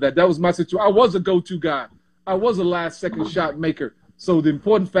was ready for that. That was my situation. I was a go-to guy. I was a last-second shot maker. So the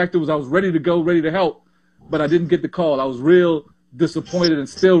important factor was I was ready to go, ready to help, but I didn't get the call. I was real disappointed and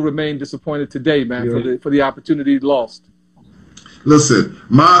still remain disappointed today, man, for the opportunity lost. Listen,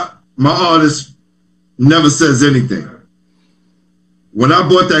 my artist never says anything. When I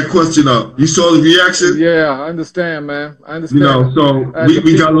brought that question up, you saw the reaction? Yeah, I understand, man. I understand. You know, so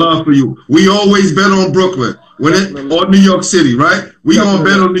we got love for you. We always bet on Brooklyn or New York City, right? We gonna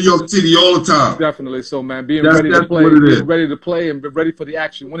bet on New York City all the time. Definitely so, man. Being ready to play and be ready for the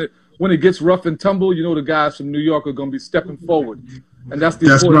action. When it gets rough and tumble, you know the guys from New York are gonna be stepping forward, and that's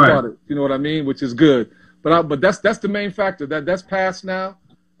the important part of it. You know what I mean? Which is good. But that's the main factor. That's past now,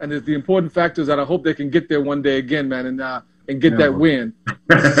 and the important factor is that I hope they can get there one day again, man, and get that win.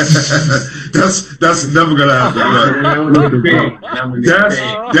 that's never gonna happen.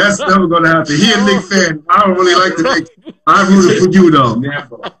 That's never gonna happen. He a Knicks fan. I don't really like the Knicks. I rooted for you though. I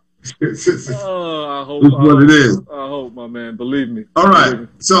hope. It's what it is. I hope, my man. Believe me. All right.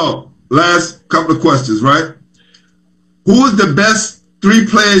 So last couple of questions, right? Who is the best 3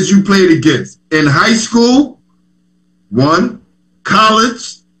 players you played against in high school? 1,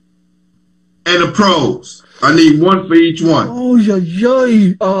 college, and the pros. I need 1 for each one. Oh yeah.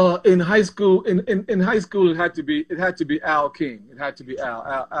 In high school, in high school, it had to be Al King. It had to be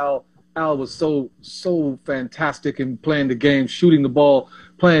Al. Al was so fantastic in playing the game, shooting the ball,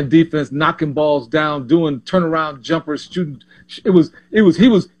 playing defense, knocking balls down, doing turnaround jumpers, shooting. He was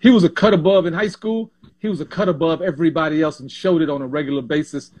a cut above in high school. He was a cut above everybody else and showed it on a regular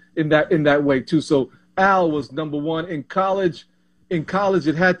basis in that way too. So Al was number 1 in college. In college,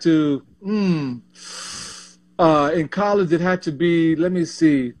 it had to. In college, it had to be, let me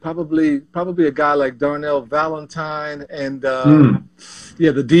see, probably a guy like Darnell Valentine, and the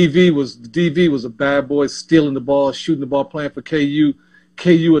DV was a bad boy, stealing the ball, shooting the ball, playing for KU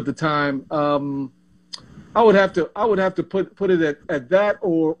at the time. I would have to put it at that,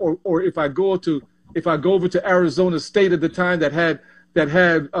 or if I go over to Arizona State at the time that had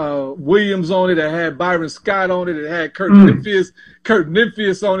Williams on it, that had Byron Scott on it, it had Kurt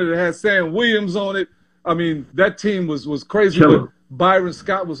Nymphius on it, it had Sam Williams on it. I mean, that team was crazy. But Byron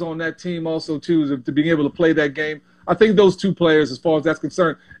Scott was on that team also too, to being able to play that game. I think those 2 players, as far as that's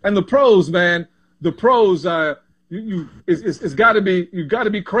concerned, and the pros, man, the pros, it's got to be, you got to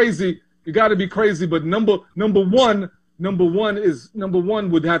be crazy, But number one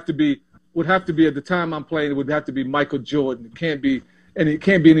would have to be at the time I'm playing. It would have to be Michael Jordan. It can't be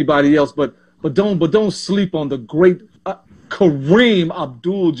anybody else. But don't sleep on the great Kareem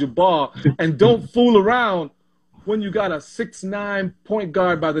Abdul-Jabbar, and don't fool around when you got a 6'9" point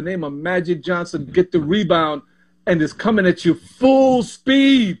guard by the name of Magic Johnson get the rebound and is coming at you full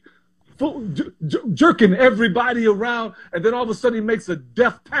speed, jerking everybody around, and then all of a sudden he makes a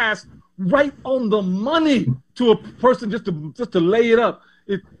deft pass right on the money to a person just to lay it up.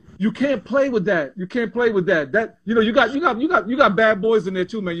 You can't play with that. You can't play with that. That you got bad boys in there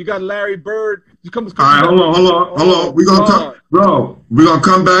too, man. You got Larry Bird. All right, hold on. We're gonna talk, bro. We're gonna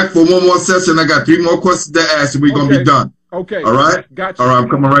come back for one more session. I got 3 more questions to ask, and we're gonna be done. Okay. All right. Gotcha. All right. I'm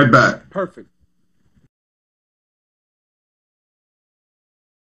coming right back. Perfect.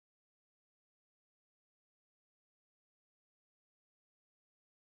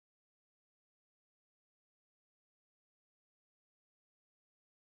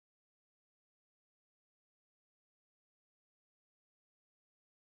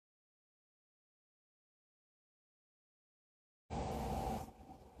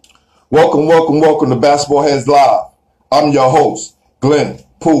 Welcome to Basketball Heads Live. I'm your host, Glenn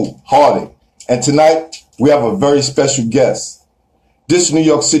Pooh Harding. And tonight, we have a very special guest. This New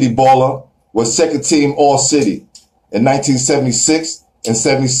York City baller was 2nd team All-City in 1976 and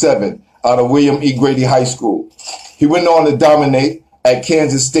 77 out of William E. Grady High School. He went on to dominate at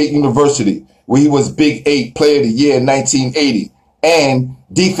Kansas State University, where he was Big 8 Player of the Year in 1980 and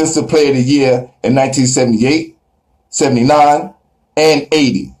Defensive Player of the Year in 1978, 79, and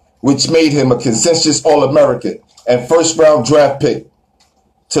 80. Which made him a consensus All-American and first-round draft pick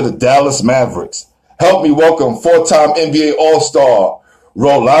to the Dallas Mavericks. Help me welcome four-time NBA All-Star,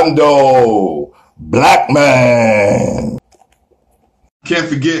 Rolando Blackman. Can't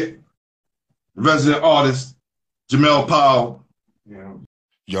forget the resident artist, Jamel Powell.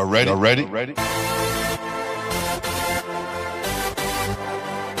 Y'all ready? Y'all ready? Yeah.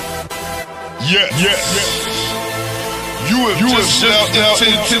 You have just stepped out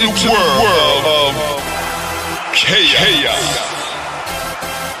into the world of chaos.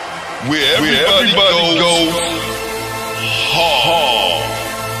 Where everybody goes hard.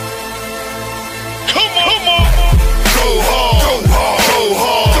 Come on. Go hard. Go hard. Go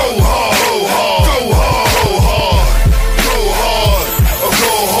hard. Go hard. Go hard. Go hard. Go hard. Or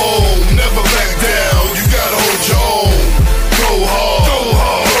go home. Never back down. You gotta hold your own. Go hard. Go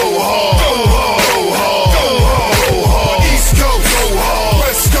hard. Go hard. Go hard. Go hard. Go hard. Go hard. East Coast. Go hard.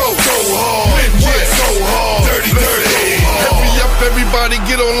 West Coast. Go hard. Midwest. Go hard. Dirty. Hurry up, everybody,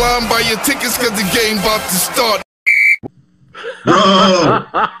 get online, buy your tickets, cause the game about to start. Bro.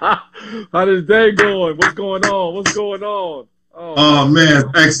 How did the day going? What's going on? What's going on? Oh man,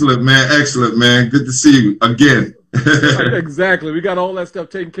 excellent, man. Good to see you again. Exactly. We got all that stuff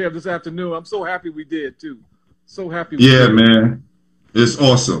taken care of this afternoon. I'm so happy we did too. So happy. Yeah, man. It's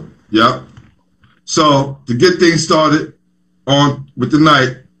awesome. Yep. So to get things started on with the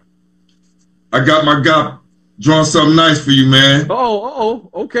night, I got my guy drawing something nice for you, man.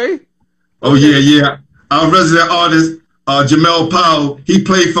 Okay. Oh yeah. Our resident artist, Jamel Powell, he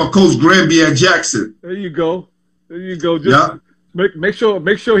played for Coach Granby at Jackson. There you go. Just make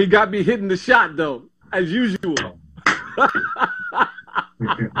sure he got me hitting the shot though, as usual. Turn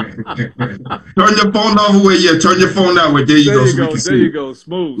your phone that way. Yeah, turn your phone that way. There you go. There you go.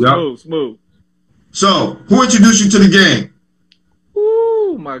 Smooth. So, who introduced you to the game?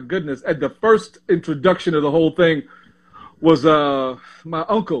 Oh my goodness! At the first introduction of the whole thing was my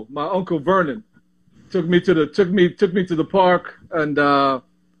uncle Vernon took me to the park, and I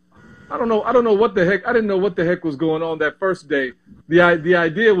don't know what the heck. I didn't know what the heck was going on that first day. The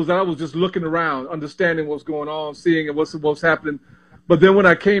idea was that I was just looking around, understanding what's going on, seeing what's happening. But then when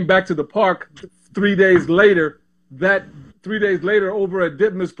I came back to the park 3 days later, over at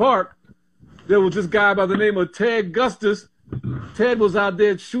Ditmas Park, there was this guy by the name of Ted Gustus. Ted was out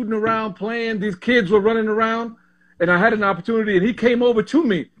there shooting around, playing. These kids were running around, and I had an opportunity, and he came over to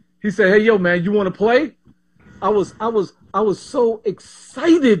me. He said, "Hey, yo, man, you want to play?" I was so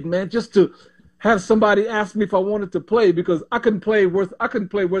excited, man, just to have somebody ask me if I wanted to play, because I couldn't play worth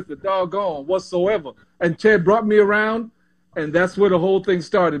the doggone whatsoever. And Ted brought me around, and that's where the whole thing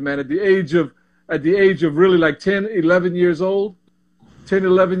started, man. At the age of really like 10, 11 years old,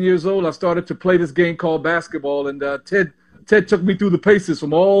 I started to play this game called basketball, and Ted took me through the paces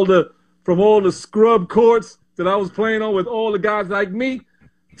from all the scrub courts that I was playing on with all the guys like me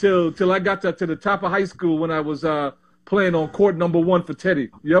till I got to the top of high school when I was playing on court number 1 for Teddy.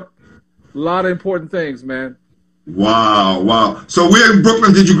 Yep. A lot of important things, man. Wow. So where in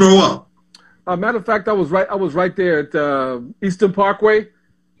Brooklyn did you grow up? Matter of fact, I was right there at Eastern Parkway.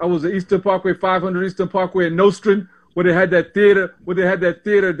 I was at Eastern Parkway, 500 Eastern Parkway in Nostrand, where they had that theater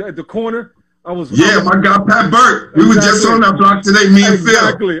at the corner. My guy Pat Burke. We were just on that block today, me and Phil.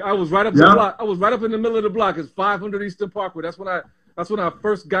 Exactly. I was right up the block. I was right up in the middle of the block. It's 500 Eastern Parkway. That's when I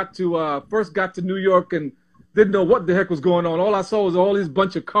first got to New York and didn't know what the heck was going on. All I saw was all these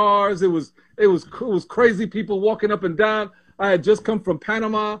bunch of cars. It was crazy people walking up and down. I had just come from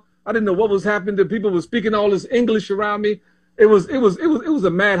Panama. I didn't know what was happening. The people were speaking all this English around me. It was a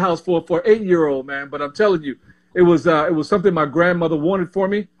madhouse for an 8-year-old, man. But I'm telling you, it was something my grandmother wanted for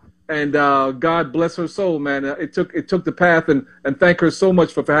me. And God bless her soul, man. It took the path, and thank her so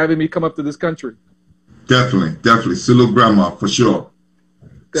much for having me come up to this country. Definitely. Salute grandma, for sure.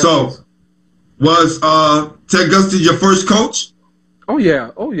 Definitely. So, was Ted Gusty your first coach? Oh yeah.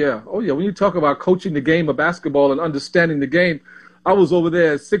 When you talk about coaching the game of basketball and understanding the game, I was over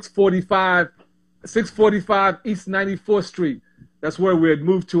there at 645 East 94th Street. That's where we had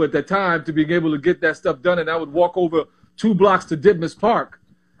moved to at that time, to being able to get that stuff done. And I would walk over 2 blocks to Ditmas Park.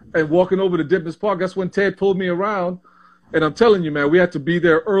 And walking over to Ditmas Park, that's when Ted pulled me around. And I'm telling you, man, we had to be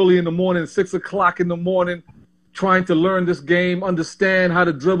there early in the morning, 6 o'clock in the morning, trying to learn this game, understand how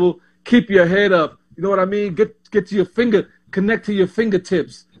to dribble, keep your head up. You know what I mean? Get to your connect to your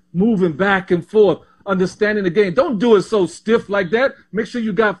fingertips, moving back and forth, understanding the game. Don't do it so stiff like that. Make sure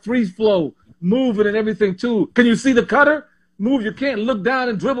you got free flow, moving and everything too. Can you see the cutter? Move. You can't look down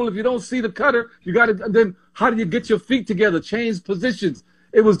and dribble if you don't see the cutter. You got to. Then how do you get your feet together? Change positions.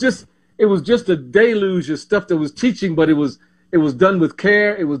 It was just a deluge of stuff that was teaching, but it was done with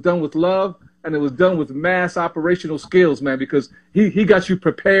care. It was done with love, and it was done with mass operational skills, man, because he got you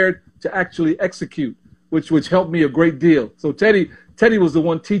prepared to actually execute, which helped me a great deal. So Teddy was the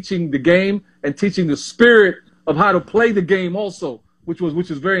one teaching the game and teaching the spirit of how to play the game also, which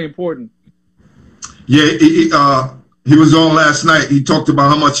is very important. Yeah, he was on last night. He talked about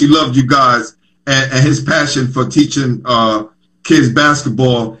how much he loved you guys and his passion for teaching kids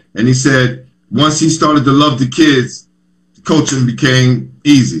basketball. And he said once he started to love the kids, coaching became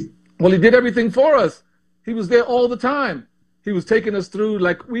easy. Well, he did everything for us. He was there all the time. He was taking us through,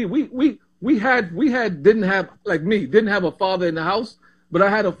 like didn't have a father in the house, but I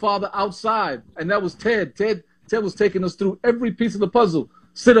had a father outside, and that was Ted. Ted was taking us through every piece of the puzzle.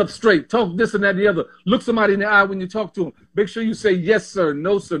 Sit up straight, talk this and that and the other. Look somebody in the eye when you talk to him. Make sure you say yes, sir,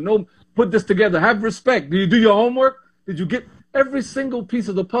 no, sir, no. Put this together. Have respect. Do you do your homework? Did you get every single piece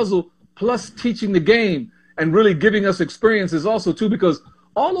of the puzzle, plus teaching the game and really giving us experiences also too, because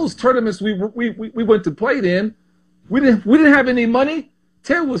all those tournaments we went to play in, we didn't have any money.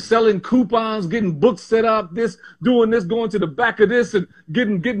 Ted was selling coupons, getting books set up, doing this, going to the back of this and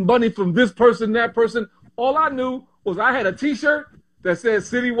getting money from this person, that person. All I knew was I had a T-shirt that said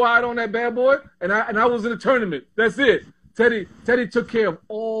Citywide on that bad boy, and I was in a tournament. That's it. Teddy took care of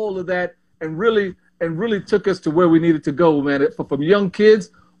all of that and really took us to where we needed to go, man. From young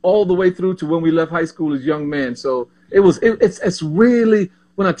kids all the way through to when we left high school as young men. So it's really,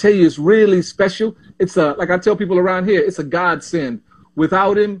 when I tell you it's really special, it's like I tell people around here, it's a godsend.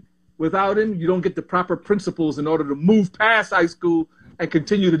 Without him, you don't get the proper principles in order to move past high school and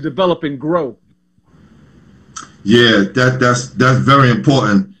continue to develop and grow. Yeah, that's very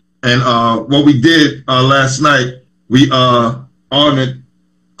important. And what we did last night, we honored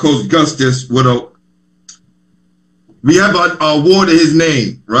Coach Gustis with we have an award in his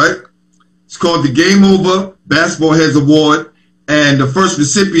name, right? It's called the Game Over Basketball Heads Award. And the first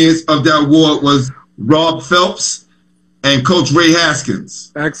recipients of that award was Rob Phelps and Coach Ray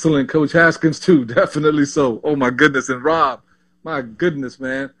Haskins. Excellent. Coach Haskins too, definitely so. Oh my goodness. And Rob, my goodness,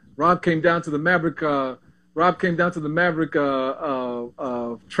 man. Rob came down to the Maverick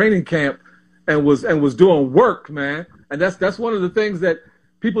training camp and was doing work, man. And that's one of the things that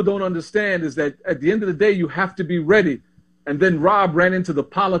people don't understand, is that at the end of the day, you have to be ready. And then Rob ran into the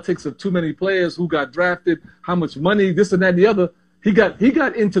politics of too many players who got drafted, how much money, this and that and the other. He got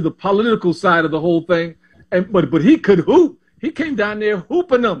into the political side of the whole thing, but he could hoop. He came down there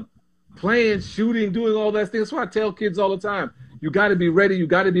hooping them, playing, shooting, doing all that thing. That's why I tell kids all the time, you got to be ready, you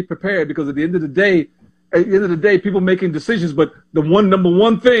got to be prepared, because at the end of the day, people making decisions, but the number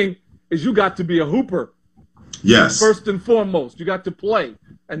one thing is you got to be a hooper. Yes. First and foremost, you got to play,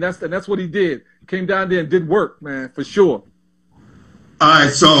 and that's what he did. Came down there and did work, man, for sure. All right,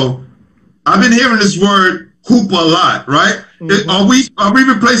 so I've been hearing this word hooper a lot, right? Mm-hmm. Are we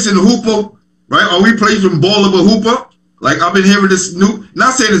replacing the hooper, right? Are we replacing baller with hooper? Like, I've been hearing this new,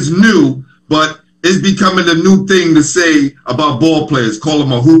 not saying it's new, but it's becoming a new thing to say about ball players. Call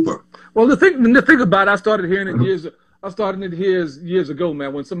them a hooper. Well, the thing about it, I started hearing it years ago,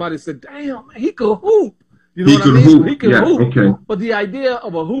 man. When somebody said, "Damn, man, he could hoop," you know what I mean? Hoop. He can hoop. Okay. But the idea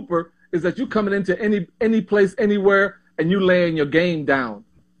of a hooper is that you coming into any place, anywhere, and you laying your game down.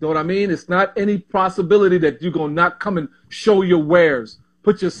 You know what I mean? It's not any possibility that you're gonna not come and show your wares,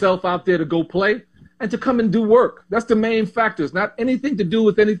 put yourself out there to go play, and to come and do work. That's the main factor. It's not anything to do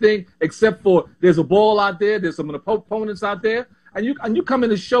with anything except for there's a ball out there, there's some opponents out there, and you come in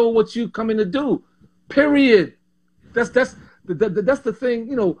to show what you come in to do. Period. That's the thing.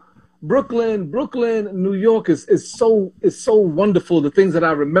 You know, Brooklyn, New York is so wonderful. The things that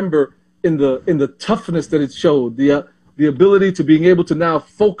I remember in the toughness that it showed, the ability to being able to now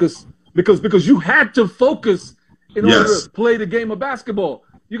focus, because you had to focus in order to play the game of basketball.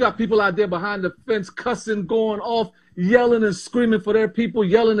 You got people out there behind the fence cussing, going off, yelling and screaming for their people,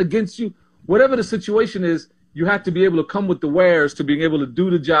 yelling against you. Whatever the situation is, you have to be able to come with the wares to being able to do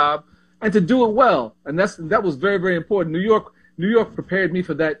the job and to do it well. And that was very, very important. New York prepared me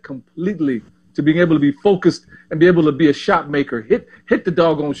for that completely, to being able to be focused and be able to be a shot maker. Hit the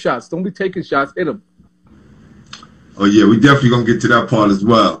doggone shots. Don't be taking shots. Hit them. Oh, yeah, we definitely going to get to that part as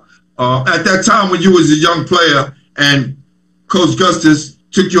well. At that time when you was a young player and Coach Gustis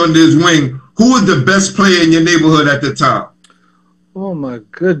took you under his wing, who was the best player in your neighborhood at the time? Oh my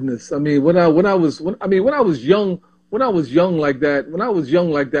goodness! I mean, when I was young like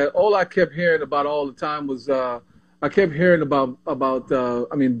that, all I kept hearing about all the time was I kept hearing about I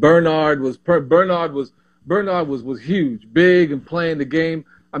mean, Bernard was huge, big, and playing the game.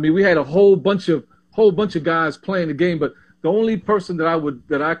 I mean, we had a whole bunch of guys playing the game, but the only person that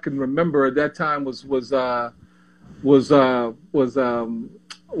I can remember at that time was was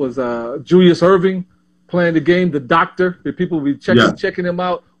Julius Irving playing the game, the doctor. The people would be checking him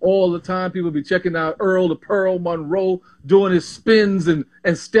out all the time. People would be checking out Earl the Pearl Monroe doing his spins and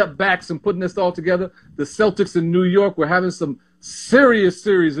step backs and putting this all together. The Celtics in New York were having some serious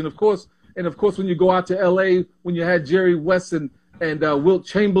series, and of course when you go out to LA, when you had Jerry West and Wilt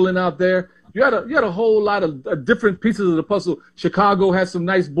Chamberlain out there, you had a whole lot of different pieces of the puzzle. Chicago had some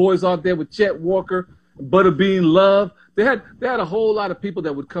nice boys out there with Chet Walker, Butterbean Love. They had a whole lot of people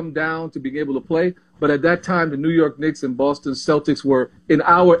that would come down to being able to play. But at that time, the New York Knicks and Boston Celtics were in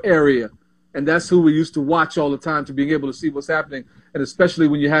our area, and that's who we used to watch all the time to being able to see what's happening. And especially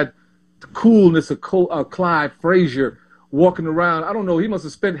when you had the coolness of Clyde Frazier walking around. I don't know, he must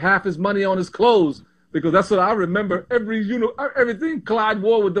have spent half his money on his clothes, because that's what I remember. Everything Clyde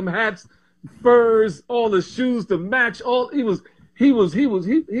wore with them hats, furs, all the shoes to match. He was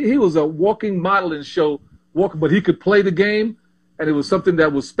a walking modeling show. But he could play the game, and it was something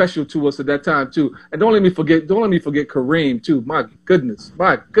that was special to us at that time too. And don't let me forget Kareem too. My goodness,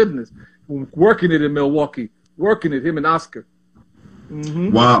 working it in Milwaukee, working it, him and Oscar.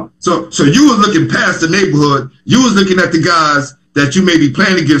 Mm-hmm. Wow. So you were looking past the neighborhood. You was looking at the guys that you may be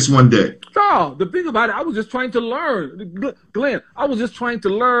playing against one day. No, the thing about it, I was just trying to learn, Glenn. I was just trying to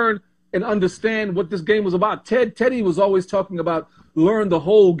learn and understand what this game was about. Teddy was always talking about learn the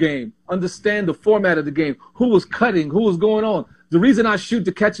whole game, understand the format of the game, who was cutting, who was going on. The reason I shoot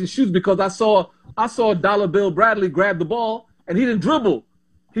the catch and shoot is because I saw Dollar Bill Bradley grab the ball and he didn't dribble.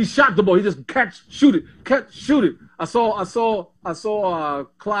 He shot the ball. He just shoot it. I saw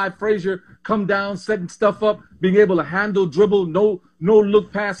Clyde Frazier come down, setting stuff up, being able to handle, dribble, no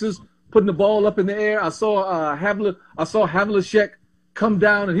look passes, putting the ball up in the air. I saw Havlicek come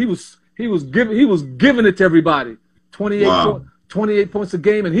down, and he was giving it to everybody. 28 points a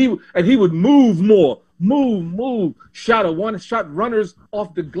game, and he would move more, shot runners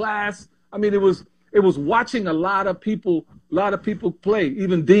off the glass. I mean, it was watching a lot of people play.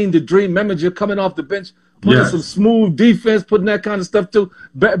 Even Dean the Dream Meminger coming off the bench, putting some smooth defense, putting that kind of stuff too.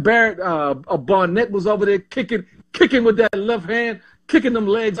 Barrett Barnett was over there kicking with that left hand, kicking them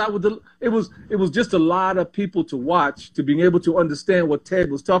legs out with the. It was just a lot of people to watch, to being able to understand what Ted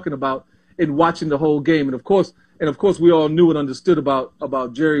was talking about in watching the whole game. And of course, we all knew and understood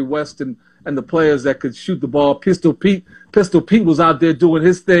about Jerry West and the players that could shoot the ball. Pistol Pete was out there doing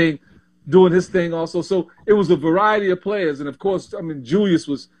his thing also. So it was a variety of players. And of course, I mean, Julius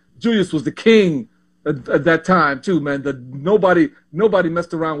was the king at that time too, man. Nobody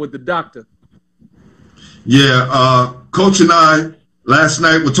messed around with the doctor. Yeah, Coach and I last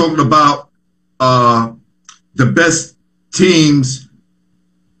night were talking about the best teams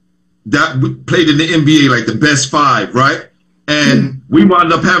that played in the NBA, like the best 5, right? And we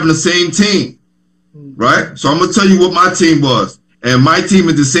wound up having the same team, right? So I'm gonna tell you what my team was, and my team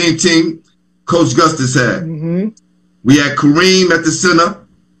is the same team Coach Gustus had. Mm-hmm. We had Kareem at the center.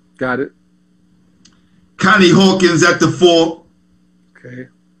 Got it. Connie Hawkins at the 4. Okay.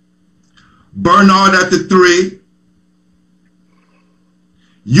 Bernard at the 3.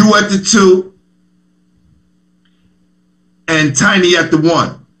 You at the 2. And Tiny at the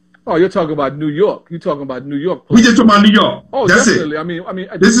 1. Oh, you're talking about New York. You're talking about New York players. We just talking about New York. Oh, that's definitely. it. I mean,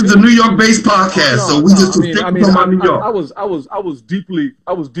 this is the New York-based podcast, so we just talking about New York. I was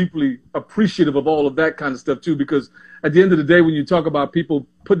deeply appreciative of all of that kind of stuff too, because at the end of the day, when you talk about people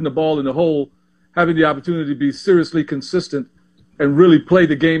putting the ball in the hole, having the opportunity to be seriously consistent and really play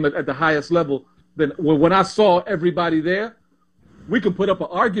the game at the highest level, then when I saw everybody there, we can put up an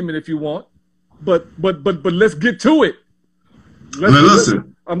argument if you want, but let's get to it. Listen.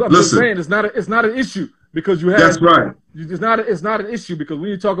 I'm just saying it's not an issue because you have. That's right. It's not an issue because when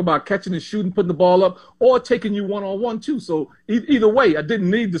you talk about catching and shooting, putting the ball up, or taking you one-on-one too. So either way, I didn't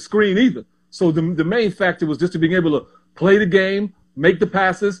need the screen either. So the main factor was just to being able to play the game, make the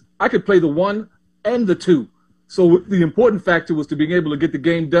passes. I could play the 1 and the 2. So the important factor was to being able to get the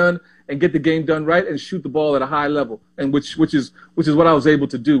game done and get the game done right and shoot the ball at a high level, and which is what I was able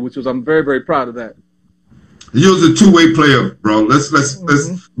to do. I'm very, very proud of that. You was a two-way player, bro. Let's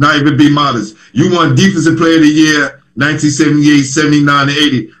not even be modest. You won Defensive Player of the Year 1978, 79, and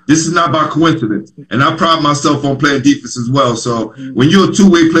 80. This is not by coincidence. And I pride myself on playing defense as well. So when you're a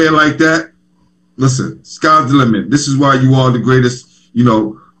two-way player like that, listen, sky's the limit. This is why you are the greatest,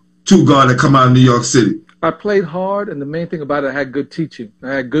 two guard that come out of New York City. I played hard, and the main thing about it, I had good teaching.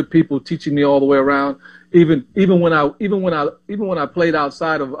 I had good people teaching me all the way around. Even when I played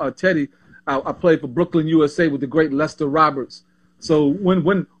outside of Teddy, I played for Brooklyn, USA with the great Lester Roberts. So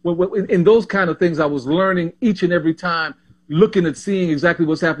when in those kind of things, I was learning each and every time, looking at seeing exactly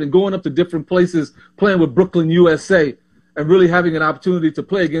what's happening, going up to different places, playing with Brooklyn, USA, and really having an opportunity to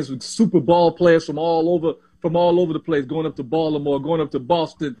play against Super Bowl players from all over the place, going up to Baltimore, going up to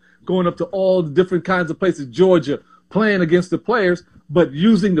Boston, going up to all the different kinds of places, Georgia, playing against the players, but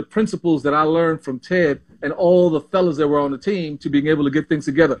using the principles that I learned from Ted and all the fellas that were on the team to being able to get things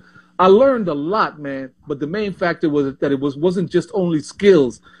together. I learned a lot, man, but the main factor was that it wasn't just only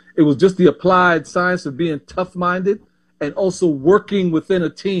skills. It was just the applied science of being tough-minded and also working within a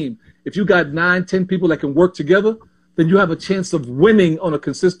team. If you got 9, 10 people that can work together, then you have a chance of winning on a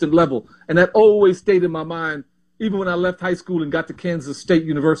consistent level. And that always stayed in my mind, even when I left high school and got to Kansas State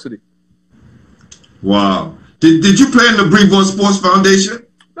University. Wow. Did you play in the Brevoort Sports Foundation?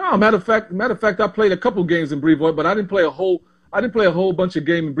 No, matter of fact, I played a couple games in Brevoort, but I didn't play a whole bunch of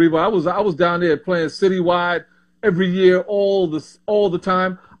games in Brevoort. I was down there playing citywide every year, all the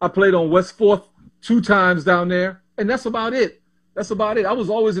time. I played on West 4th 2 times down there, and that's about it. That's about it. I was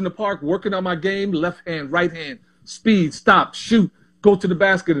always in the park working on my game, left hand, right hand, speed, stop, shoot, go to the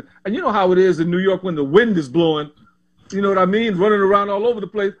basket. And you know how it is in New York when the wind is blowing, you know what I mean, running around all over the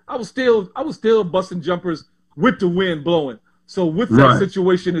place. I was still busting jumpers with the wind blowing. So with that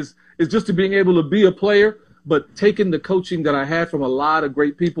situation is just to being able to be a player, but taking the coaching that I had from a lot of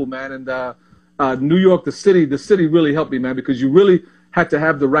great people, man. And New York, the city really helped me, man, because you really had to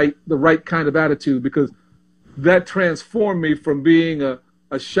have the right kind of attitude, because that transformed me from being a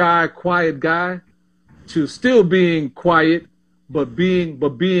shy, quiet guy to still being quiet, but being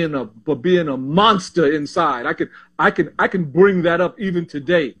a monster inside. I can bring that up even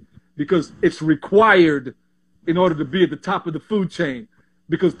today, because it's required in order to be at the top of the food chain.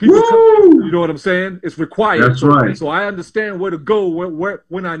 Because people come, you know what I'm saying? It's required. That's right. So I understand where to go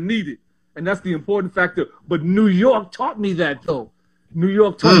when I need it. And that's the important factor. But New York taught me that, though. New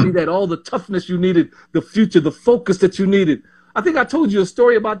York taught me that, all the toughness you needed, the future, the focus that you needed. I think I told you a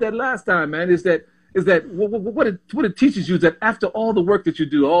story about that last time, man, is that what it teaches you is that after all the work that you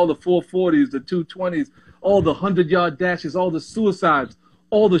do, all the 440s, the 220s, all the 100-yard dashes, all the suicides,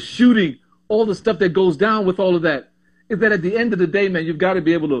 all the shooting, all the stuff that goes down with all of that, is that at the end of the day, man, you've got to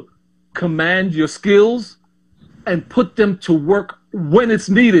be able to command your skills and put them to work when it's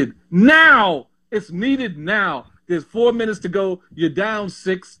needed. Now! It's needed now. There's 4 minutes to go. You're down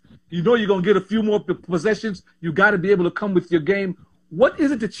 6. You know you're going to get a few more possessions. You got to be able to come with your game. What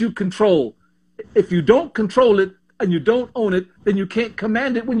is it that you control? If you don't control it and you don't own it, then you can't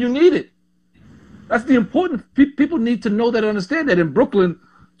command it when you need it. That's the important. People need to know that and understand that. In Brooklyn,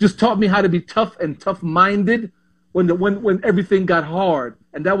 just taught me how to be tough and tough-minded when everything got hard.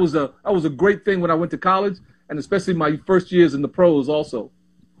 And that was a great thing when I went to college, and especially my first years in the pros also.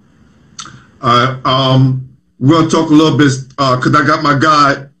 We'll talk a little bit, because I got my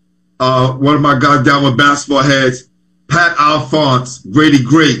guy, one of my guys down with basketball heads, Pat Alphonse, Grady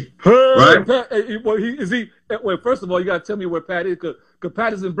Great, right? Pat, well, first of all, you got to tell me where Pat is, because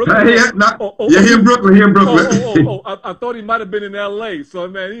Pat is in Brooklyn. He in Brooklyn. I thought he might have been in L.A., so,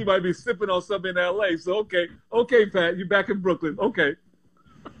 man, he might be sipping on something in L.A., so, okay, Pat, you back in Brooklyn, okay.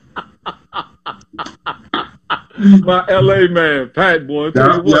 My L.A. man, Pat, boy,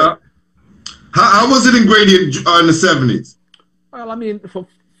 tell you what. How was it in Grady in the 70s? Well, I mean,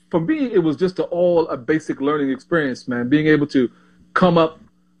 for me, it was just a basic learning experience, man. Being able to come up,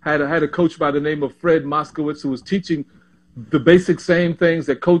 had a coach by the name of Fred Moskowitz who was teaching the basic same things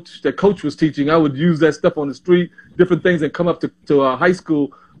that coach was teaching. I would use that stuff on the street, different things, and come up to high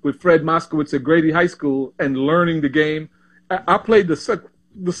school with Fred Moskowitz at Grady High School and learning the game. I played the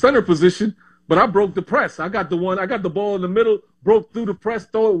center position, but I broke the press. I got the ball in the middle, broke through the press,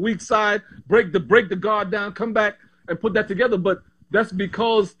 throw it weak side, break the guard down, come back and put that together. But that's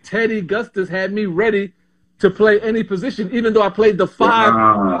because Teddy Gustus had me ready to play any position, even though I played the 5.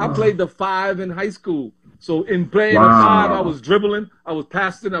 Wow. I played the 5 in high school. So in playing the 5, I was dribbling, I was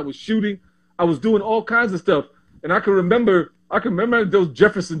passing, I was shooting, I was doing all kinds of stuff. And I can remember those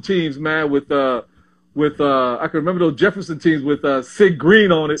Jefferson teams, man, I can remember those Jefferson teams with Sig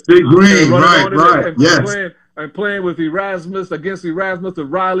Green on it. Sig Green, right, yes. And playing with against Erasmus,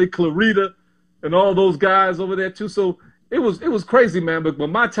 and Riley, Clarita, and all those guys over there too. So it was crazy, man. But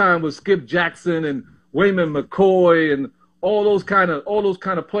my time was Skip Jackson and Wayman McCoy and all those kind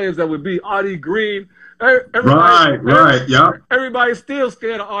of players that would be Artie Green. Everybody's still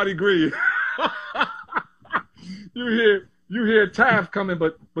scared of Artie Green. You hear Taft coming,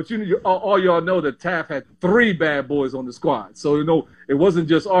 but all y'all know that Taft had 3 bad boys on the squad. So it wasn't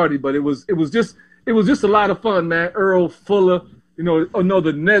just Artie, but it was just a lot of fun, man. Earl Fuller,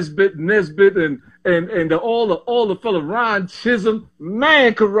 the Nesbitt and all the fellas. Ron Chisholm,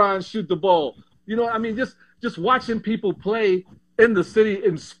 man, could Ron shoot the ball. I mean, just watching people play in the city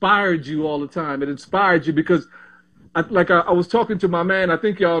inspired you all the time. It inspired you because, I was talking to my man. I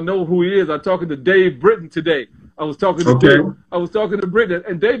think y'all know who he is. I'm talking to Dave Britton today. I was talking to Britton,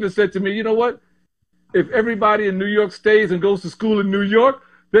 and David said to me, you know what? If everybody in New York stays and goes to school in New York,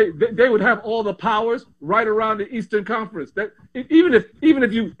 they would have all the powers right around the Eastern Conference. That even if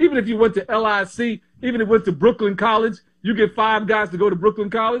you went to LIC, even if you went to Brooklyn College, you get 5 guys to go to Brooklyn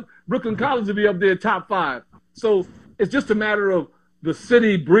College. Brooklyn College will be up there top 5. So it's just a matter of the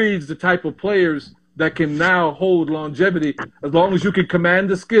city breeds the type of players that can now hold longevity as long as you can command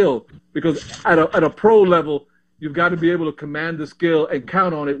the skill. Because at a pro level, you've got to be able to command the skill and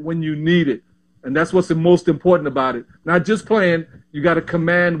count on it when you need it. And that's what's the most important about it. Not just playing, you got to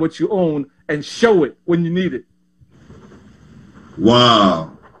command what you own and show it when you need it.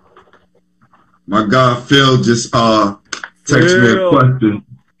 Wow. My guy Phil just texted me a question.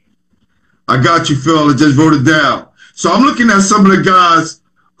 I got you, Phil. I just wrote it down. So I'm looking at some of the guys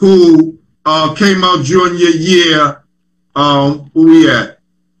who came out during your year. Who we at?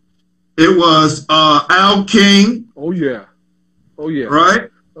 It was Al King. Oh, yeah. Oh, yeah. Right?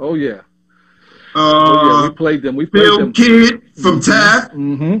 Oh, yeah. Oh, yeah, we played them. Phil Kidd from Taft,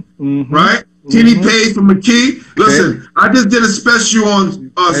 right? Kenny Page from McKee. Listen, I just did a special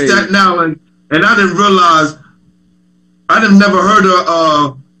on Staten Island, and I didn't realize never heard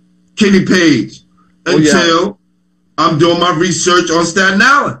of Kenny Page until I'm doing my research on Staten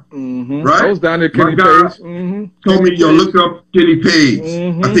Island. Right? I was down there, Kenny Page. Told me, yo, look up Kenny Page.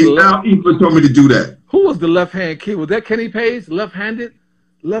 I think Al Eaper told me to do that. Who was the left-hand kid? Was that Kenny Page? Left-handed.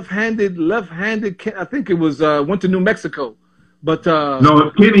 I think it was went to New Mexico, but no,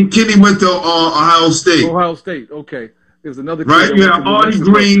 Kenny went to Ohio State. Ohio State, okay. There's another kid. Right, you have Artie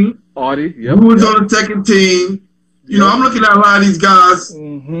Green. Artie, yep. Who was on the second team. You know, I'm looking at a lot of these guys,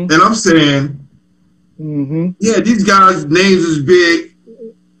 and I'm saying, yeah, these guys' names is big,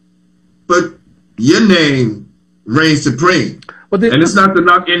 but your name reigns supreme. And it's not to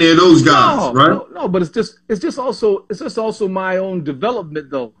knock any of those guys, right? No, but it's just also my own development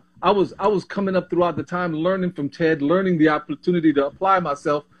though. I was coming up throughout the time, learning from Ted, learning the opportunity to apply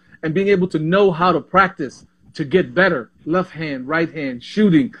myself, and being able to know how to practice to get better. Left hand, right hand,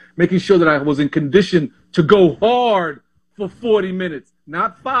 shooting, making sure that I was in condition to go hard for 40 minutes,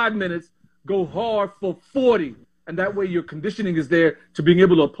 not 5 minutes. Go hard for 40, and that way your conditioning is there to being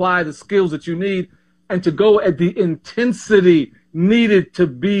able to apply the skills that you need and to go at the intensity needed to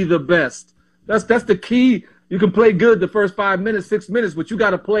be the best. That's the key. You can play good the first 5 minutes, 6 minutes, but you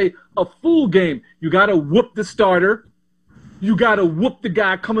got to play a full game. You got to whoop the starter. You got to whoop the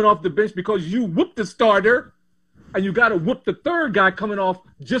guy coming off the bench because you whooped the starter, and you got to whoop the third guy coming off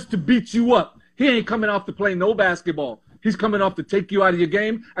just to beat you up. He ain't coming off to play no basketball. He's coming off to take you out of your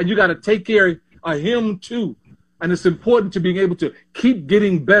game, and you got to take care of him too. And it's important to being able to keep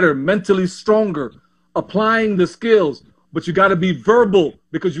getting better, mentally stronger, applying the skills. But you got to be verbal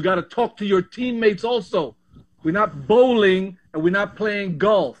because you got to talk to your teammates also. We're not bowling and we're not playing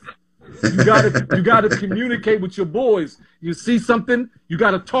golf. You got to communicate with your boys. You see something, you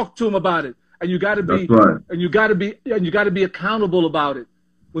got to talk to them about it, and you got to be and you got to be accountable about it.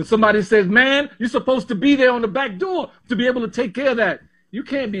 When somebody says, "Man, you're supposed to be there on the back door to be able to take care of that," you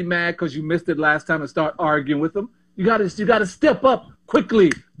can't be mad because you missed it last time and start arguing with them. You got to step up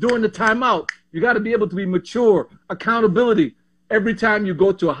quickly during the timeout. You got to be able to be mature, accountability. Every time you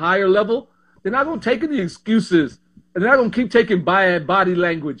go to a higher level, they're not going to take any excuses, and they're not going to keep taking bad body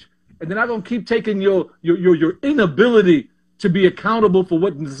language, and they're not going to keep taking your inability to be accountable for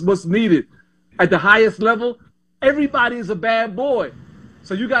what's needed. At the highest level, everybody is a bad boy.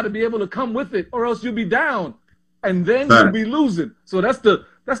 So you got to be able to come with it, or else you'll be down, and then you'll be losing. So that's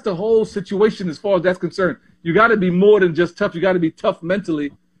the whole situation as far as that's concerned. You got to be more than just tough. You got to be tough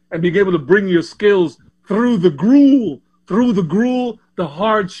mentally and being able to bring your skills through the gruel, the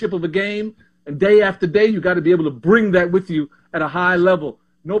hardship of a game. And day after day, you got to be able to bring that with you at a high level.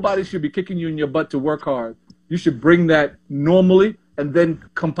 Nobody should be kicking you in your butt to work hard. You should bring that normally and then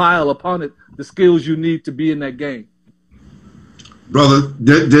compile upon it the skills you need to be in that game. Brother,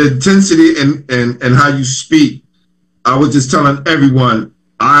 the intensity and how you speak, I was just telling everyone,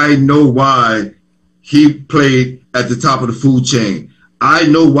 I know why he played at the top of the food chain. I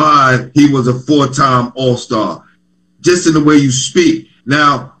know why he was a 4-time All-Star, just in the way you speak.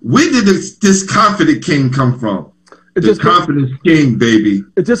 Now, where did this confident king come from? The confidence king, baby.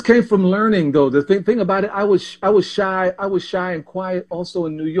 It just came from learning, though. The thing about it, I was shy and quiet also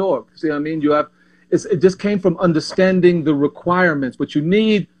in New York. See what I mean? It just came from understanding the requirements. What you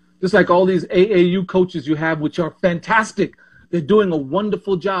need, just like all these AAU coaches you have, which are fantastic. They're doing a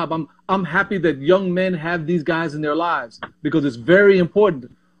wonderful job. I'm happy that young men have these guys in their lives because it's very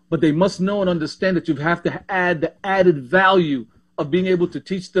important. But they must know and understand that you have to add the added value of being able to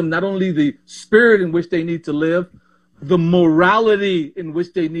teach them not only the spirit in which they need to live, the morality in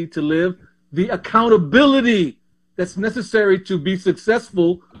which they need to live, the accountability that's necessary to be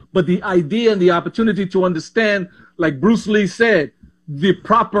successful, but the idea and the opportunity to understand, like Bruce Lee said, the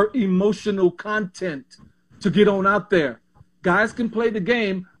proper emotional content to get on out there. Guys can play the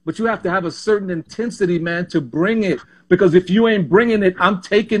game, but you have to have a certain intensity, man, to bring it. Because if you ain't bringing it, I'm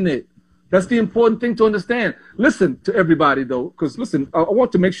taking it. That's the important thing to understand. Listen to everybody, though, because, listen, I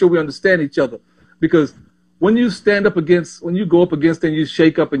want to make sure we understand each other. Because when you stand up against, when you go up against and you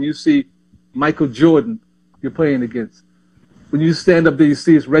shake up and you see Michael Jordan you're playing against. When you stand up there, you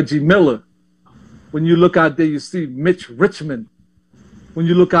see it's Reggie Miller. When you look out there, you see Mitch Richmond. When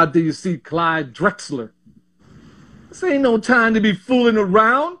you look out there, you see Clyde Drexler. This ain't no time to be fooling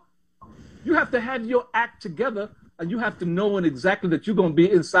around. You have to have your act together, and you have to know exactly that you're going to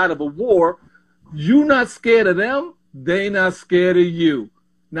be inside of a war. You're not scared of them. They not scared of you.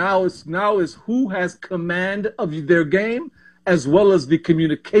 Now it's who has command of their game, as well as the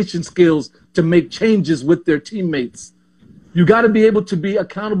communication skills to make changes with their teammates. You got to be able to be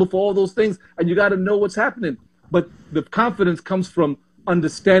accountable for all those things, and you got to know what's happening. But the confidence comes from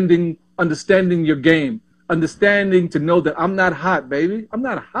understanding your game, understanding to know that I'm not hot, baby. I'm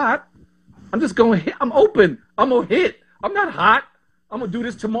not hot. I'm just going to hit. I'm open. I'm going to hit. I'm not hot. I'm going to do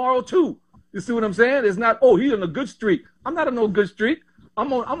this tomorrow too. You see what I'm saying? It's not, oh, he's on a good streak. I'm not on no good streak.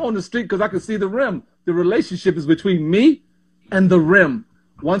 I'm on the streak because I can see the rim. The relationship is between me and the rim.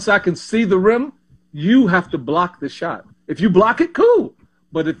 Once I can see the rim, you have to block the shot. If you block it, cool.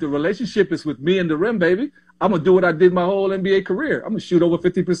 But if the relationship is with me and the rim, baby, I'm going to do what I did my whole NBA career. I'm going to shoot over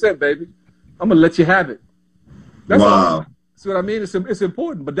 50%, baby. I'm going to let you have it. That's all. See what I mean? It's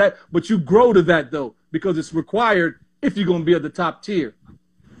important. But you grow to that, though, because it's required if you're going to be at the top tier.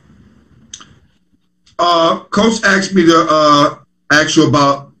 Coach asked me to ask you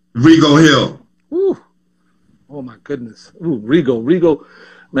about Rigo Hill. Ooh. Oh, my goodness. Ooh, Rigo.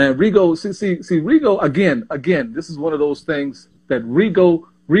 Man, Rigo, see, Rigo, again, this is one of those things that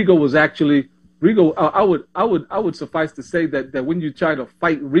Rigo was actually, I would suffice to say that when you try to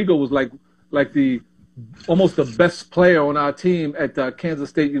fight, Rigo was like almost the best player on our team at Kansas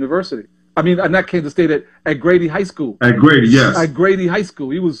State University. I mean, not Kansas State, at Grady High School. At Grady, yes. At Grady High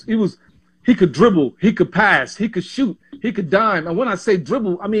School. He could dribble, he could pass, he could shoot, he could dime. And when I say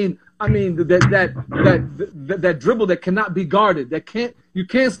dribble, I mean that dribble that cannot be guarded. You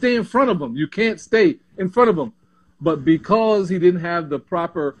can't stay in front of him. You can't stay in front of him. But because he didn't have the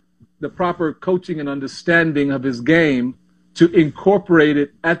proper coaching and understanding of his game to incorporate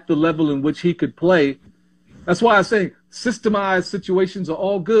it at the level in which he could play, that's why I say systemized situations are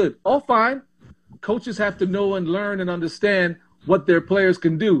all good, all fine. Coaches have to know and learn and understand what their players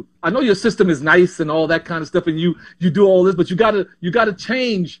can do. I know your system is nice and all that kind of stuff, and you do all this, but you gotta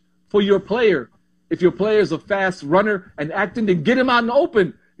change for your player. If your player is a fast runner and acting, then get him out in the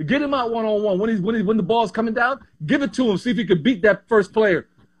open. Get him out one-on-one. When the ball's coming down, give it to him. See if he can beat that first player.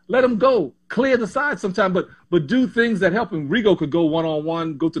 Let him go. Clear the side sometime, but do things that help him. Rigo could go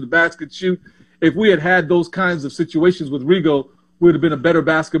one-on-one, go to the basket, shoot. If we had those kinds of situations with Rigo, we would have been a better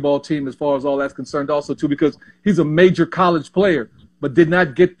basketball team as far as all that's concerned also, too, because he's a major college player, but did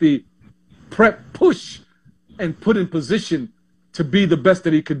not get the prep push and put in position to be the best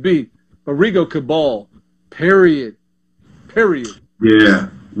that he could be. But Rigo could ball, period. Yeah.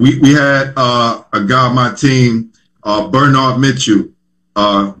 We had a guy on my team, Bernard Mitchell.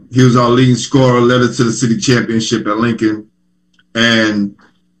 He was our leading scorer, led us to the city championship at Lincoln. And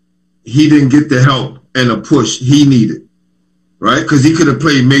he didn't get the help and the push he needed, right? Because he could have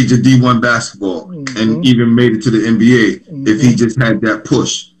played major D1 basketball and even made it to the NBA if he just had that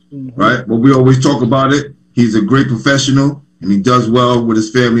push, right? But we always talk about it. He's a great professional, and he does well with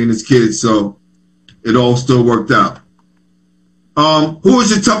his family and his kids, so it all still worked out. Who was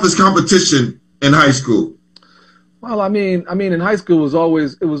your toughest competition in high school? Well, I mean, in high school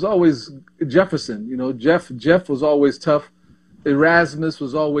it was always Jefferson. You know, Jeff was always tough. Erasmus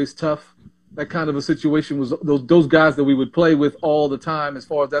was always tough. That kind of a situation was those guys that we would play with all the time, as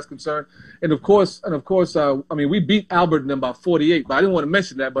far as that's concerned. And of course, I mean, we beat Albert in them by 48. But I didn't want to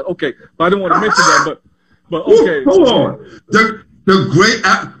mention that. But okay, but I didn't want to mention that. But okay. Hold on. The great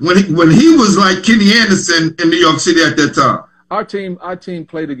when he was like Kenny Anderson in New York City at that time. Our team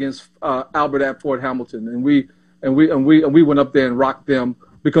played against Albert at Fort Hamilton, and we went up there and rocked them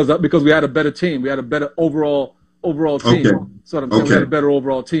because we had a better team. We had a better overall team. Okay. So I'm saying we had a better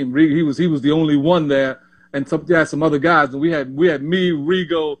overall team. He was the only one there, and some other guys, and we had me,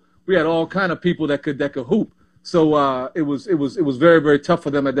 Rigo, we had all kind of people that could hoop. So it was very, very tough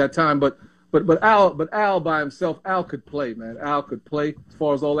for them at that time. But Al by himself, Al could play, man. Al could play as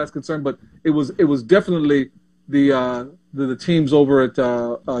far as all that's concerned. But it was definitely the teams over at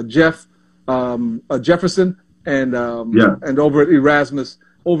Jefferson and over at Erasmus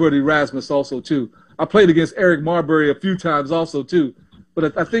also too. I played against Eric Marbury a few times also too.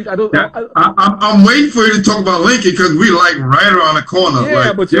 But I think I'm waiting for you to talk about Lincoln because we like right around the corner. Yeah,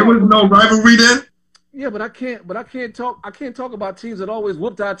 like, but there was no rivalry then. Yeah, but I can't talk about teams that always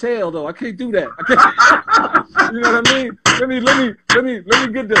whooped our tail though. I can't do that. You know what I mean?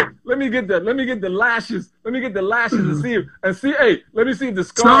 Let me get the lashes. Let me get the lashes and see. Hey, let me see if the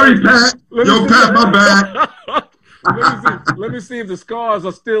scars. Sorry, Pat. Pat, my bad. Let me see if the scars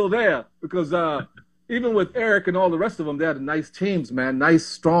are still there because even with Eric and all the rest of them, they had nice teams, man. Nice,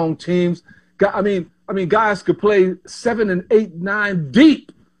 strong teams. I mean, guys could play 7 and 8, 9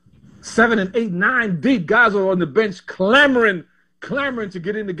 deep. 7 and 8, 9 deep. Guys are on the bench clamoring to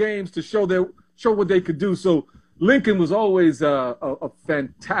get in the games to show what they could do. So Lincoln was always a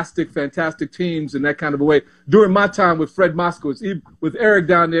fantastic teams in that kind of a way. During my time with Fred Moskowitz, with Eric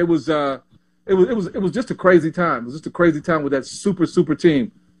down there, it was just a crazy time. It was just a crazy time with that super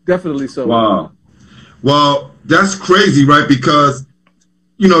team. Definitely so. Wow. Well, that's crazy, right? Because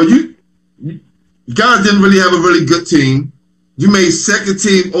you guys didn't really have a really good team. You made second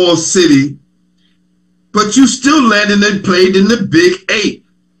team all city, but you still landed and played in the Big 8.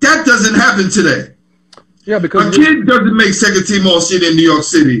 That doesn't happen today. Yeah, because a kid doesn't make second team all city in New York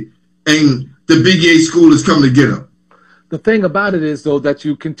City, and the Big 8 school is coming to get him. The thing about it is, though, that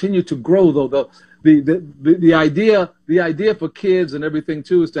you continue to grow, though. The idea for kids and everything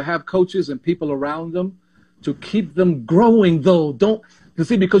too is to have coaches and people around them to keep them growing, though.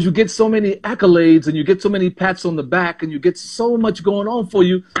 Because you get so many accolades and you get so many pats on the back and you get so much going on for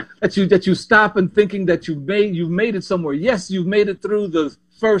you that you stop and thinking that you've made it somewhere. Yes, you've made it through the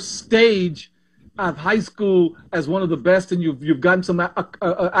first stage of high school as one of the best and you've gotten some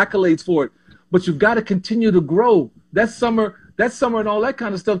accolades for it, but you've got to continue to grow. That summer and all that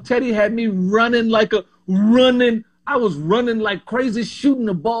kind of stuff, Teddy had me running. I was running like crazy, shooting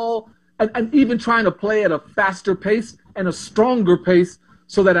the ball and even trying to play at a faster pace and a stronger pace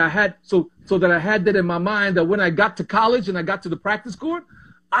so that I had that in my mind that when I got to college and I got to the practice court,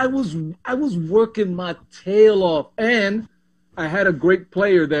 I was working my tail off. And I had a great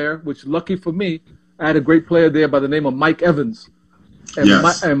player there, which lucky for me, I had a great player there by the name of Mike Evans. And,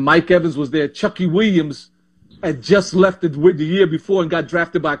 yes. and Mike Evans was there. Chucky Williams had just left the year before and got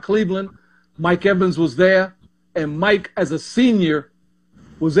drafted by Cleveland. Mike Evans was there. And Mike, as a senior,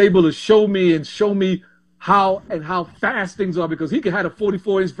 was able to show me how fast things are because he could have a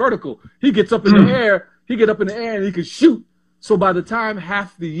 44-inch vertical. He gets up in the air. He get up in the air and he could shoot. So by the time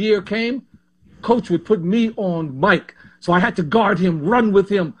half the year came, coach would put me on Mike. So I had to guard him, run with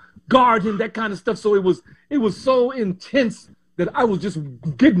him, guard him, that kind of stuff. So it was so intense that I was just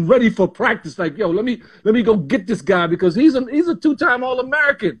getting ready for practice. Like, yo, let me go get this guy because he's a two-time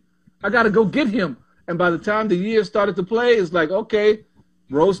All-American. I got to go get him. And by the time the year started to play, it's like, okay,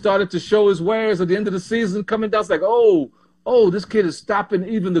 Rose started to show his wares at the end of the season coming down. It's like, oh, this kid is stopping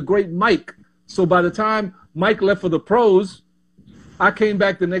even the great Mike. So by the time Mike left for the pros, I came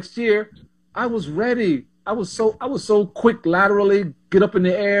back the next year. I was ready. I was so quick laterally, get up in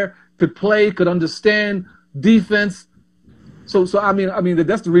the air, could play, could understand defense. So I mean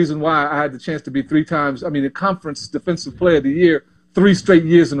that's the reason why I had the chance to be 3 times. I mean, the conference defensive player of the year 3 straight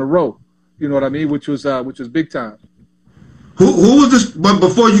years in a row. You know what I mean? Which was big time. Who was this? But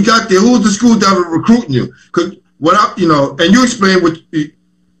before you got there, who was the school that was recruiting you? Because and you explained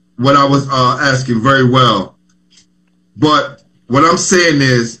what I was asking very well. But what I'm saying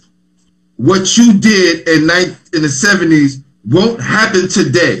is, what you did in the 70s won't happen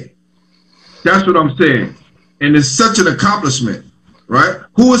today. That's what I'm saying, and it's such an accomplishment, right?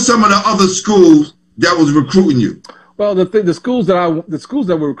 Who were some of the other schools that was recruiting you? Well, the schools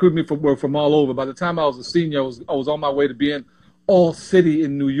that were recruiting me were from all over. By the time I was a senior, I was on my way to being all city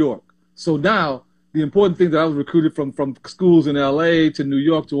in New York. So now the important thing that I was recruited from schools in LA to New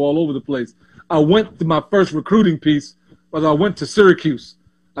York to all over the place. I went to my first recruiting piece was I went to Syracuse.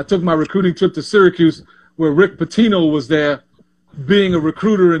 I took my recruiting trip to Syracuse where Rick Pitino was there being a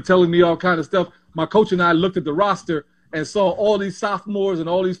recruiter and telling me all kind of stuff. My coach and I looked at the roster and saw all these sophomores and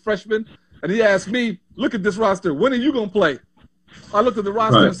all these freshmen. And he asked me, look at this roster. When are you going to play? I looked at the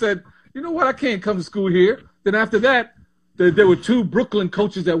roster and said, you know what? I can't come to school here. Then after that, there were 2 Brooklyn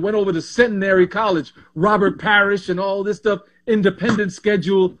coaches that went over to Centenary College, Robert Parrish and all this stuff, independent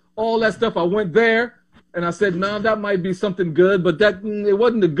schedule, all that stuff. I went there. And I said, no, that might be something good, but it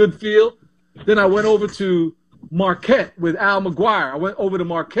wasn't a good feel. Then I went over to Marquette with Al McGuire. I went over to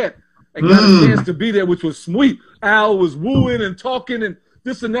Marquette and got a chance to be there, which was sweet. Al was wooing and talking and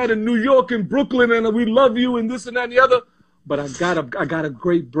this and that in New York and Brooklyn, and we love you and this and that and the other. But I got a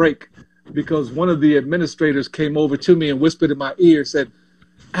great break because one of the administrators came over to me and whispered in my ear, said,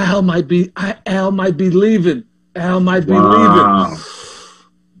 Al might be leaving. Al might be leaving.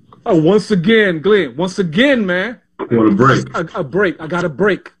 Oh, once again, Glenn. Once again, man. Want a break? A break. I got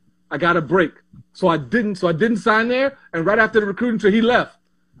a break. So I didn't sign there. And right after the recruiting trip, he left.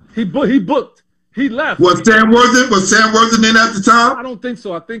 He booked. He left. Was Sam Worthington in at the time? I don't think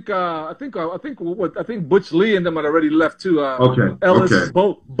so. I think Butch Lee and them had already left too. Ellis, okay.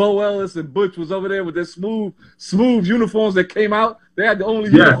 Bo Ellis and Butch was over there with their smooth uniforms that came out. They had the only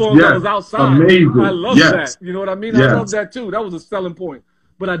uniform that was outside. Amazing. I love that. You know what I mean? Yes. I love that too. That was a selling point.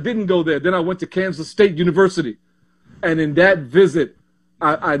 But I didn't go there. Then I went to Kansas State University. And in that visit,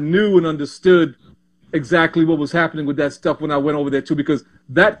 I knew and understood exactly what was happening with that stuff when I went over there too, because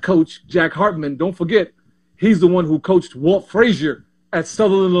that coach, Jack Hartman, don't forget, he's the one who coached Walt Frazier at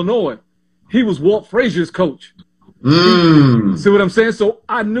Southern Illinois. He was Walt Frazier's coach. See what I'm saying? So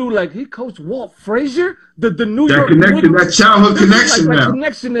I knew, like, he coached Walt Frazier, the New York connection, that childhood connection like, now. That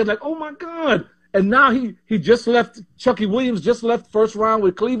connection there, like, oh my God. And now he just left, Chucky Williams just left first round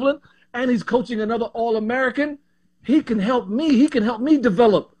with Cleveland, and he's coaching another All-American. He can help me. He can help me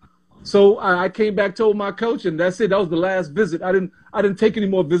develop. So I came back, told my coach, and that's it. That was the last visit. I didn't take any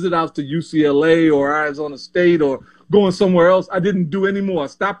more visit outs to UCLA or Arizona State or going somewhere else. I didn't do any more. I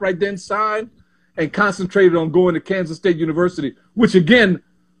stopped right then, signed, and concentrated on going to Kansas State University, which, again,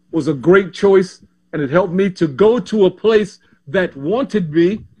 was a great choice, and it helped me to go to a place that wanted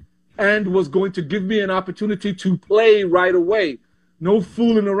me and was going to give me an opportunity to play right away. No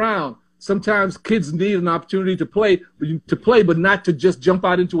fooling around. Sometimes kids need an opportunity to play, but not to just jump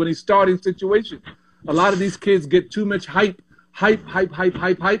out into any starting situation. A lot of these kids get too much hype, and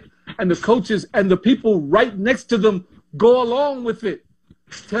the coaches and the people right next to them go along with it.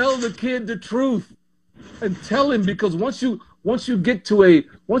 Tell the kid the truth and tell him, because once you get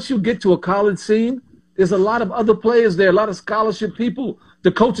to a college scene, there's a lot of other players there, a lot of scholarship people.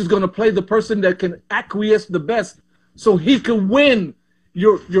 The coach is going to play the person that can acquiesce the best so he can win.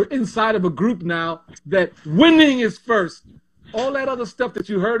 You're inside of a group now that winning is first. All that other stuff that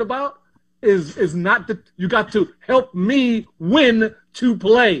you heard about is not that. You got to help me win to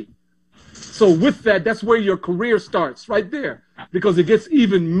play. So with that, that's where your career starts, right there, because it gets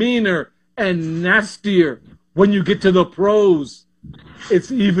even meaner and nastier when you get to the pros. It's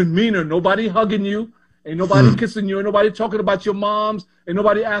even meaner. Nobody hugging you, ain't nobody kissing you, ain't nobody talking about your moms, ain't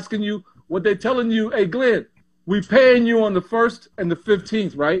nobody asking you what they telling you. Hey, Glenn, we paying you on the 1st and the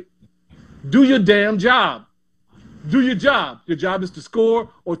 15th, right? Do your damn job. Do your job. Your job is to score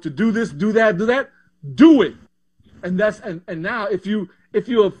or to do this, do that, do that. Do it. And now if you're a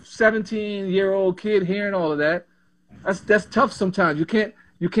 17-year-old kid hearing all of that, that's tough sometimes. You can't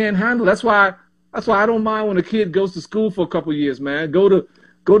handle it. That's why I don't mind when a kid goes to school for a couple of years, man. Go to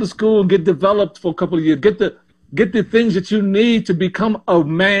school and get developed for a couple of years. Get the things that you need to become a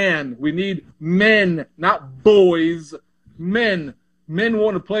man. We need men, not boys. Men. Men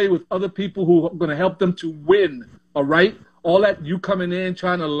want to play with other people who are going to help them to win, all right? All that you coming in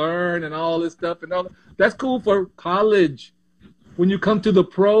trying to learn and all this stuff and all that, that's cool for college. When you come to the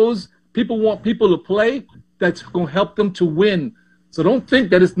pros, people want people to play that's going to help them to win. So don't think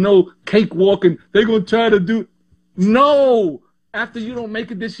that it's no cakewalk and they're going to try to do. No. After you don't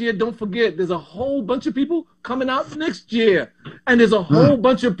make it this year, don't forget, there's a whole bunch of people coming out next year. And there's a whole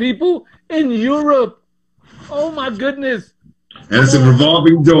bunch of people in Europe. Oh, my goodness. And it's a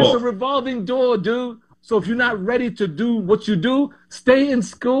revolving door. It's a revolving door, dude. So if you're not ready to do what you do, stay in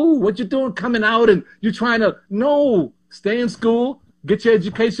school. What you doing coming out and you're trying to, no, stay in school, get your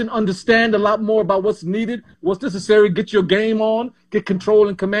education, understand a lot more about what's needed, what's necessary, get your game on, get control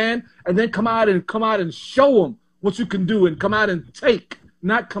and command, and then come out and show them what you can do and come out and take,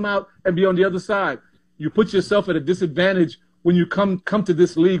 not come out and be on the other side. You put yourself at a disadvantage when you come to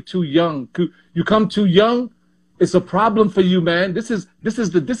this league too young. You come too young, it's a problem for you, man. This is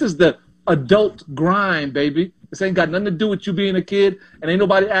the adult grind, baby. This ain't got nothing to do with you being a kid, and ain't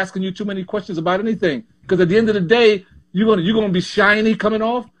nobody asking you too many questions about anything. Because at the end of the day, you're gonna be shiny coming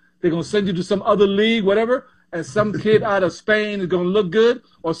off. They're gonna send you to some other league, whatever, and some kid out of Spain is gonna look good,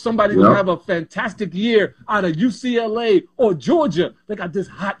 or somebody's gonna have a fantastic year out of UCLA or Georgia. They got this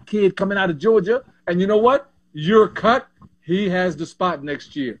hot kid coming out of Georgia, and you know what? You're cut. He has the spot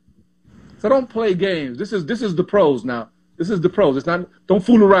next year. So don't play games. This is the pros now. This is the pros. It's not. Don't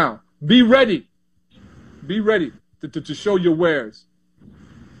fool around. Be ready. Be ready to show your wares.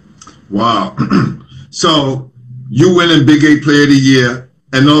 Wow. So you winning Big 8 Player of the Year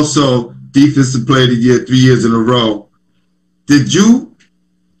and also Defensive Player of the Year 3 years in a row. Did you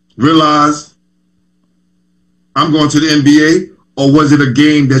realize I'm going to the NBA, or was it a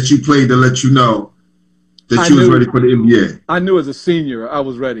game that you played to let you know that you was ready for the NBA? I knew as a senior I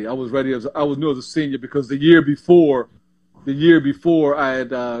was ready. I was ready knew as a senior because the year before I had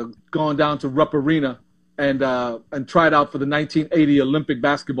gone down to Rupp Arena and tried out for the 1980 Olympic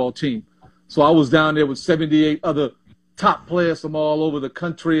basketball team. So I was down there with 78 other top players from all over the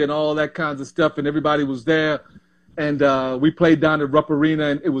country and all that kinds of stuff, and everybody was there. And we played down at Rupp Arena,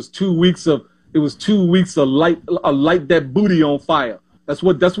 and it was 2 weeks of light that booty on fire. That's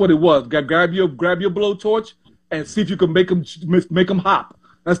what it was. Grab your blowtorch and see if you can make them hop.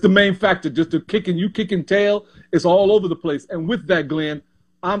 That's the main factor. Just kicking tail. It's all over the place. And with that, Glenn,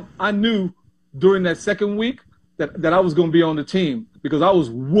 I knew during that second week that I was going to be on the team because I was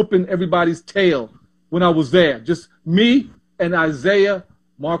whooping everybody's tail when I was there. Just me and Isaiah,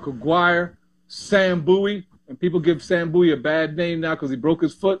 Mark Aguirre, Sam Bowie, and people give Sam Bowie a bad name now because he broke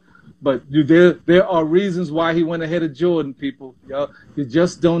his foot. But there are reasons why he went ahead of Jordan, people. You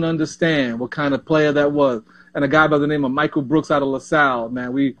just don't understand what kind of player that was. And a guy by the name of Michael Brooks out of LaSalle,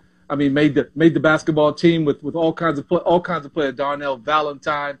 man. Made the basketball team with all kinds of players. Darnell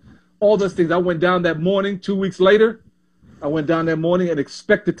Valentine, all those things. I went down that morning. 2 weeks later, I went down that morning and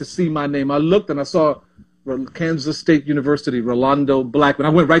expected to see my name. I looked and I saw Kansas State University, Rolando Blackman. I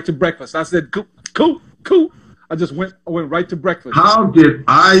went right to breakfast. I said, cool. I went right to breakfast. How did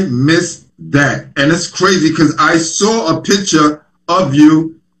I miss that? And it's crazy because I saw a picture of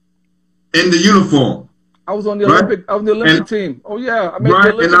you in the uniform. I was on the Olympic team. Oh yeah, I made right.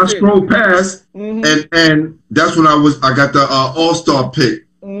 The Olympic and I team. scrolled past, and that's when I got the All-Star pick.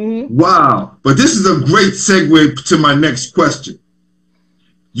 Wow! But this is a great segue to my next question.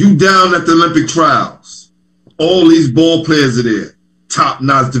 You down at the Olympic trials? All these ball players are there,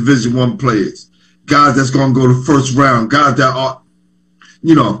 top-notch Division I players. Guys that's going to go the first round, guys that are,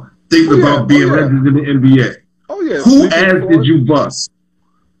 thinking about being legends in the NBA. Oh, yeah. Who ass did you bust?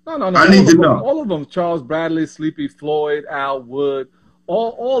 No. I need to know. All of them. Charles Bradley, Sleepy Floyd, Al Wood,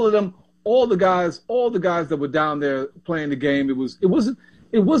 all of them, all the guys that were down there playing the game. It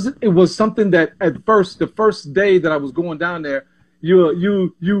was something that at first, the first day that I was going down there, you're a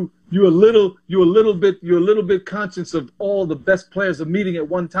little bit conscious of all the best players of meeting at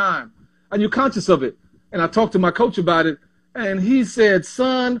one time. And you're conscious of it. And I talked to my coach about it, and he said,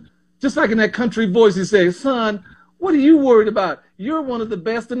 son, just like in that country voice, he said, son, what are you worried about? You're one of the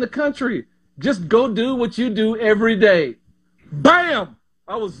best in the country. Just go do what you do every day. Bam!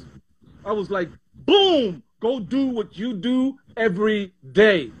 I was like, boom, go do what you do every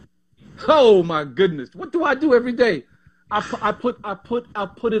day. Oh my goodness. What do I do every day? I put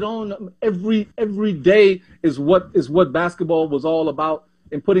it on every day is what basketball was all about.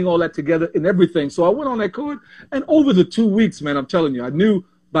 And putting all that together and everything. So I went on that court, and over the 2 weeks, man, I'm telling you, I knew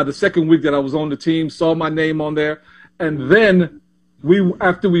by the second week that I was on the team, saw my name on there. And then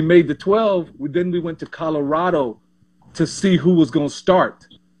after we made the 12, we went to Colorado to see who was going to start.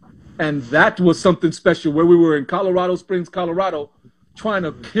 And that was something special where we were in Colorado Springs, Colorado, trying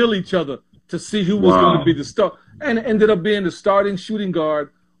to kill each other to see who was going to be the star. And it ended up being the starting shooting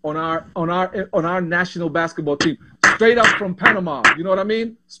guard on our national basketball team. Straight up from Panama, you know what I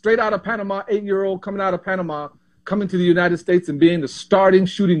mean? Straight out of Panama, 8-year-old coming out of Panama, coming to the United States and being the starting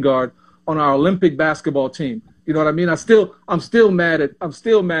shooting guard on our Olympic basketball team. You know what I mean? I'm still mad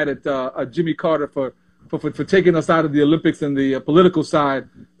at Jimmy Carter for taking us out of the Olympics and the political side.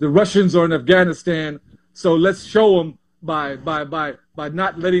 The Russians are in Afghanistan, so let's show them by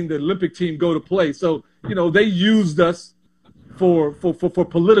not letting the Olympic team go to play. So they used us for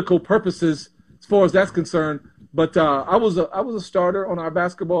political purposes as far as that's concerned. But I was a starter on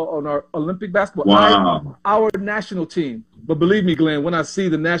our Olympic basketball, our national team. But believe me, Glenn, when I see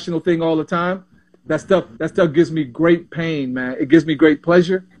the national thing all the time, that stuff gives me great pain, man. It gives me great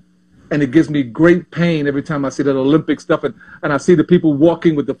pleasure, and it gives me great pain every time I see that Olympic stuff, and I see the people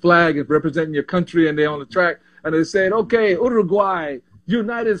walking with the flag and representing your country, and they're on the track, and they're saying, okay, Uruguay,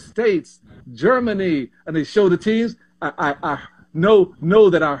 United States, Germany, and they show the teams. I know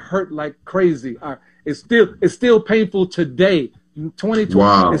that I hurt like crazy. It's still painful today.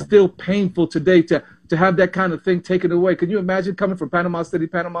 2020 is still painful today to have that kind of thing taken away. Can you imagine coming from Panama City,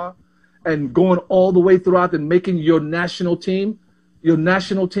 Panama, and going all the way throughout and making your national team?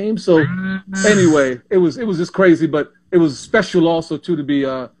 So anyway, it was just crazy, but it was special also too to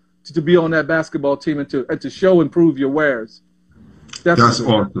be on that basketball team and to show and prove your wares. Definitely. That's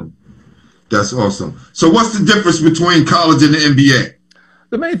awesome. That's awesome. So what's the difference between college and the NBA?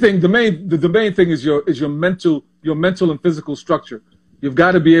 The main thing is your mental and physical structure. You've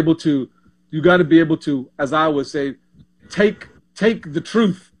got to be able to, as I would say, take the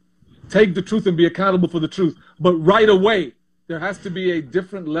truth and be accountable for the truth. But right away, there has to be a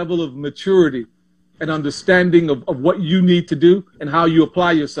different level of maturity and understanding of what you need to do and how you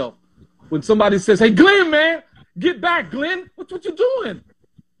apply yourself. When somebody says, "Hey, Glenn, man, get back, Glenn. What you doing?"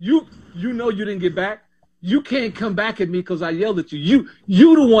 You know you didn't get back. You can't come back at me because I yelled at you.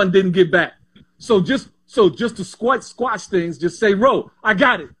 You the one didn't get back. So just to squash things, just say, "Ro, I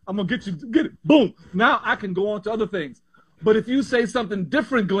got it. I'm gonna get it. Boom. Now I can go on to other things." But if you say something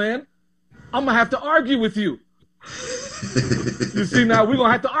different, Glenn, I'm gonna have to argue with you. You see, now we're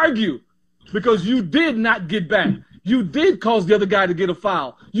gonna have to argue because you did not get back. You did cause the other guy to get a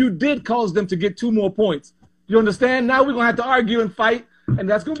foul. You did cause them to get 2 more points. You understand? Now we're gonna have to argue and fight. And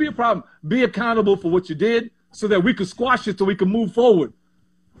that's going to be a problem. Be accountable for what you did so that we can squash it so we can move forward.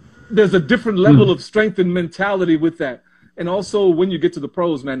 There's a different level of strength and mentality with that. And also when you get to the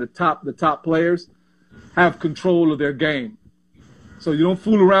pros, man, the top players have control of their game. So you don't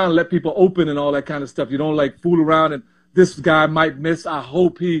fool around and let people open and all that kind of stuff. You don't like fool around and this guy might miss. I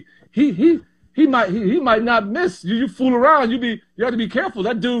hope he might not miss. You fool around, you have to be careful.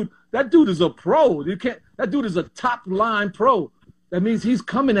 That dude is a pro. That dude is a top line pro. That means he's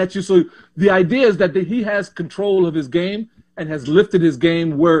coming at you. So the idea is that he has control of his game and has lifted his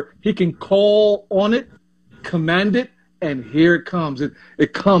game where he can call on it, command it, and here it comes.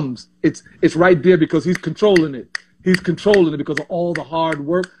 It comes. It's right there because he's controlling it. He's controlling it because of all the hard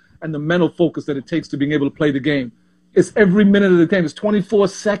work and the mental focus that it takes to being able to play the game. It's every minute of the game. It's 24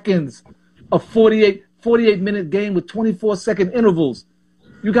 seconds. A 48-minute game with 24-second intervals.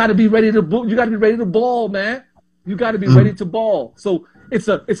 You got to be ready to ball, man. You got to be ready to ball. So it's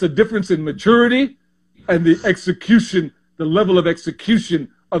a difference in maturity and the execution, the level of execution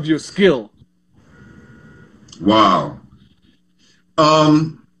of your skill. Wow.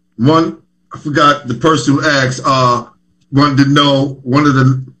 I forgot the person who asked, wanted to know, one of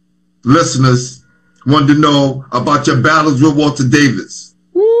the listeners wanted to know about your battles with Walter Davis.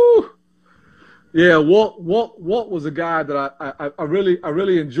 Woo! Yeah, Walt was a guy that I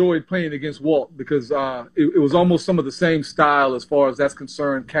really enjoyed playing against Walt because it was almost some of the same style as far as that's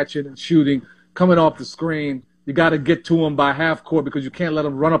concerned, catching and shooting, coming off the screen. You got to get to him by half court because you can't let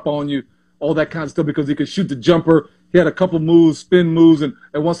him run up on you, all that kind of stuff because he could shoot the jumper. He had a couple moves, spin moves, and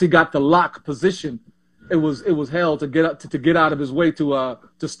once he got the lock position, it was hell to get out of his way to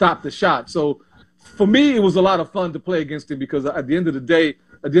stop the shot. So for me, it was a lot of fun to play against him because at the end of the day,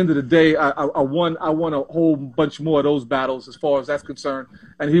 I won a whole bunch more of those battles as far as that's concerned.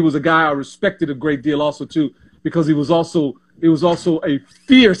 And he was a guy I respected a great deal also too, because he was also a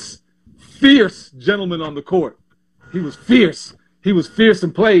fierce gentleman on the court. He was fierce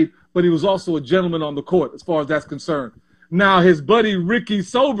and played, but he was also a gentleman on the court as far as that's concerned. Now his buddy Ricky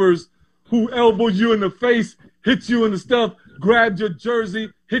Sobers, who elbowed you in the face, hit you in the stuff, grabbed your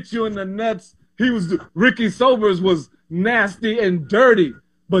jersey, hit you in the nuts. Ricky Sobers was nasty and dirty.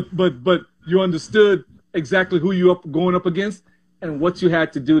 But you understood exactly who you were going up against and what you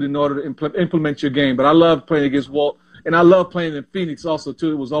had to do in order to implement your game. But I loved playing against Walt, and I loved playing in Phoenix also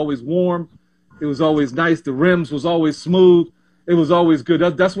too. It was always warm. It was always nice. The rims was always smooth. It was always good.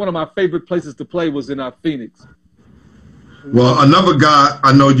 That's one of my favorite places to play was in Phoenix. Well, another guy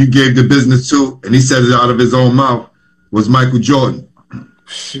I know you gave the business to, and he said it out of his own mouth, was Michael Jordan.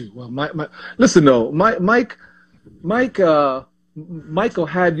 Shoot, well, listen though, Mike will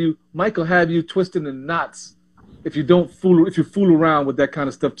have you twisting the knots if you fool around with that kind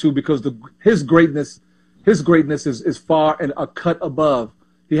of stuff too, because his greatness is far and a cut above.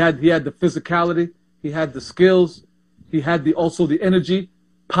 He had the physicality, he had the skills, he had also the energy,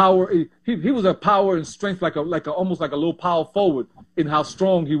 power. He was a power and strength almost like a little power forward in how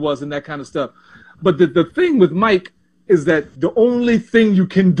strong he was and that kind of stuff. But the thing with Mike is that the only thing you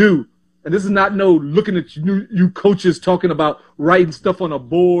can do, and this is not looking at you coaches talking about writing stuff on a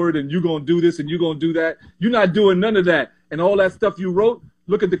board and you're going to do this and you're going to do that. You're not doing none of that. And all that stuff you wrote,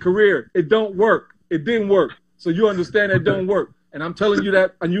 look at the career. It don't work. It didn't work. So you understand that don't work. And I'm telling you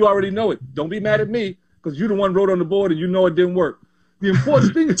that, and you already know it. Don't be mad at me because you're the one wrote on the board and you know it didn't work. The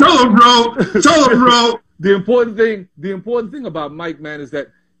important thing Tell him, bro. The important thing about Mike, man, is that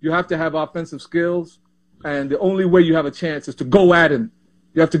you have to have offensive skills, and the only way you have a chance is to go at him.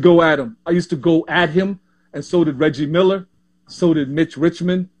 You have to go at him. I used to go at him, and so did Reggie Miller, so did Mitch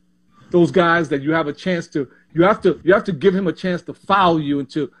Richmond. Those guys that you have a chance to, you have to give him a chance to foul you and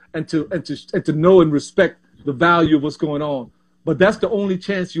to know and respect the value of what's going on. But that's the only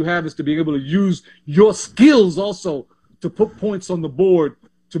chance you have, is to be able to use your skills also to put points on the board,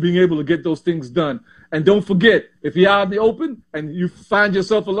 to being able to get those things done. And don't forget, if you're out in the open and you find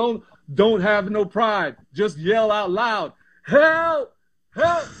yourself alone, don't have no pride. Just yell out loud, help,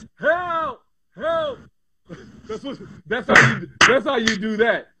 help, help, help. That's how you do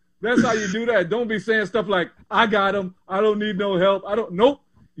that. That's how you do that. Don't be saying stuff like, I got him, I don't need no help. Nope.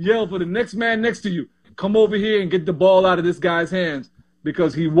 Yell for the next man next to you. Come over here and get the ball out of this guy's hands,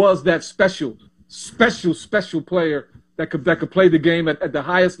 because he was that special player that could play the game at the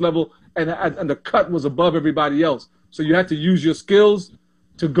highest level, and the cut was above everybody else. So you had to use your skills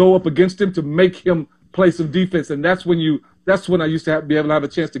to go up against him, to make him play some defense, and that's when I used to be able to have a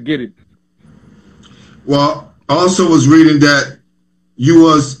chance to get him. Well, I also was reading that you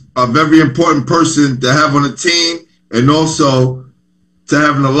was a very important person to have on the team, and also to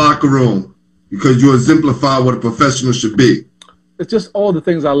have in the locker room, because you exemplify what a professional should be. It's just all the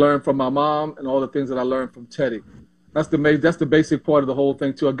things I learned from my mom and all the things that I learned from Teddy. That's the basic part of the whole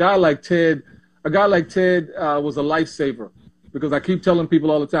thing too. A guy like Ted was a lifesaver, because I keep telling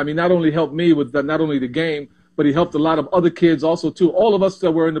people all the time, he not only helped me with not only the game, but he helped a lot of other kids also too. All of us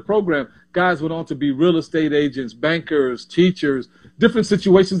that were in the program, guys went on to be real estate agents, bankers, teachers, different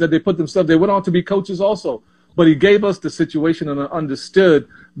situations that they put themselves. They went on to be coaches also. But he gave us the situation and understood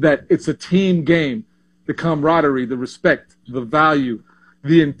that it's a team game. The camaraderie, the respect, the value,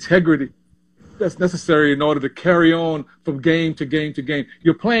 the integrity that's necessary in order to carry on from game to game to game.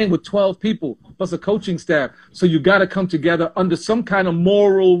 You're playing with 12 people plus a coaching staff, so you got to come together under some kind of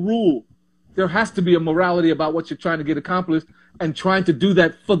moral rule. There has to be a morality about what you're trying to get accomplished, and trying to do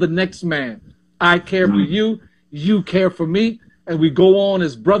that for the next man. I care for you, you care for me, and we go on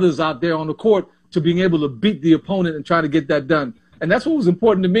as brothers out there on the court to being able to beat the opponent and try to get that done. And that's what was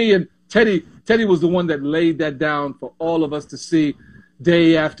important to me. And Teddy was the one that laid that down for all of us to see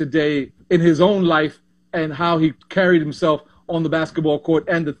day after day in his own life, and how he carried himself on the basketball court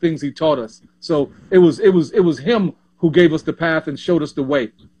and the things he taught us. So it was him who gave us the path and showed us the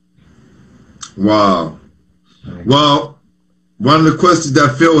way. Wow. Well, one of the questions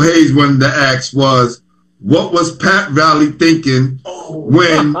that Phil Hayes wanted to ask was, what was Pat Riley thinking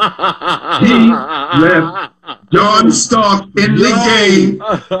when he left John Stark in the game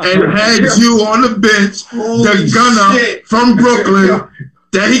and had you on the bench, the gunner from Brooklyn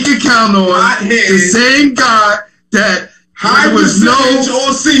that he could count on, the same guy that high was percentage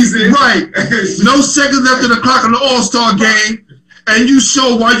all season, right, no seconds after the clock on the All-Star game, and you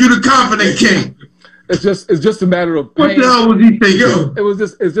show why you're the confident king? It's just a matter of pain. What the hell was he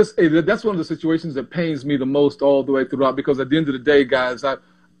thinking? That's one of the situations that pains me the most all the way throughout, because at the end of the day, guys,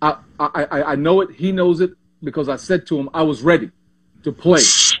 I know it, he knows it, because I said to him I was ready to play,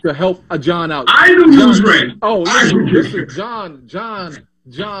 to help John out. I knew he was ready. Oh, listen,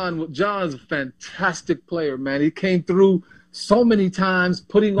 John's a fantastic player, man. He came through so many times,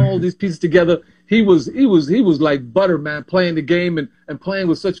 putting all these pieces together. He was like butter, man, playing the game and playing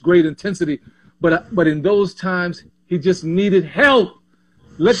with such great intensity. But in those times, he just needed help.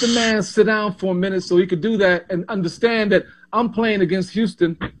 Let the man sit down for a minute so he could do that and understand that I'm playing against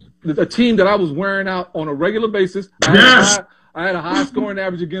Houston, a team that I was wearing out on a regular basis. I had a high scoring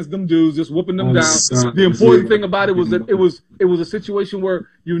average against them dudes, just whooping them down. The important thing about it was that it was a situation where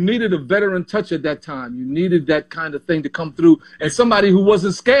you needed a veteran touch at that time. You needed that kind of thing to come through, and somebody who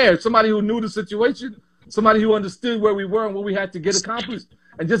wasn't scared, somebody who knew the situation, somebody who understood where we were and what we had to get accomplished,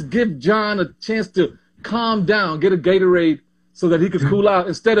 and just give John a chance to calm down, get a Gatorade so that he could cool out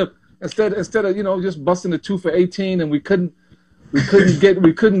instead of just busting a 2 for 18, and we couldn't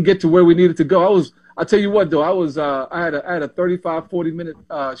get to where we needed to go. I tell you what though, I had a 35-40 minute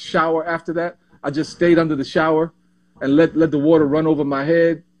shower after that. I just stayed under the shower and let the water run over my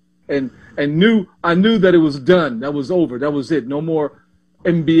head, and I knew that it was done. That was over. That was it. No more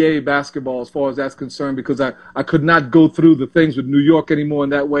NBA basketball as far as that's concerned, because I could not go through the things with New York anymore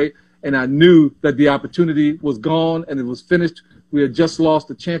in that way. And I knew that the opportunity was gone and it was finished. We had just lost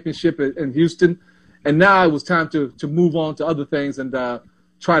the championship in Houston. And now it was time to move on to other things and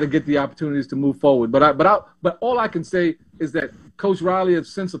try to get the opportunities to move forward. But all I can say is that Coach Riley has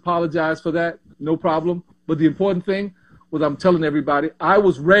since apologized for that. No problem. But the important thing was, I'm telling everybody, I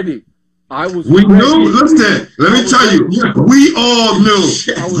was ready. We knew. Listen, let me tell you, we all knew.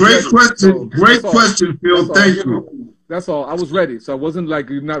 Great question. Great question, Phil. Thank you. That's all. I was ready. So I wasn't like,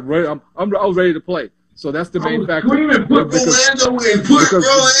 you're not ready. I was ready to play. So that's the main factor.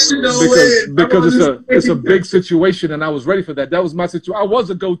 Because it's a big situation, and I was ready for that. That was my situation. I was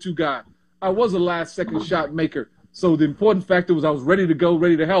a go-to guy. I was a last-second shot maker. So the important factor was I was ready to go,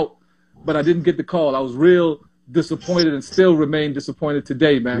 ready to help, but I didn't get the call. I was real disappointed and still remain disappointed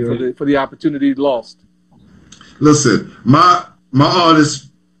today, man, for the opportunity lost. Listen, my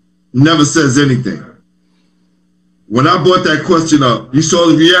artist never says anything. When I brought that question up, you saw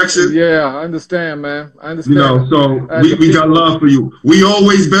the reaction? Yeah, I understand, man. I understand. You know, so we got love for you. We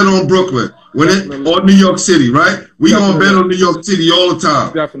always bet on Brooklyn or New York City, right? We gonna bet on New York City all the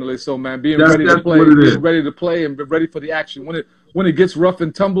time. Definitely. So, man, being ready to play and be ready for the action. When it gets rough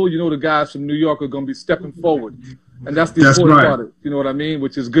and tumble, you know the guys from New York are gonna be stepping forward, and that's the important part of it. You know what I mean?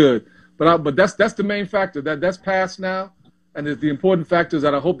 Which is good. But that's the main factor. That's past now, and the important factor is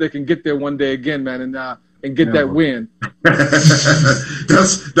that I hope they can get there one day again, man, and get that win.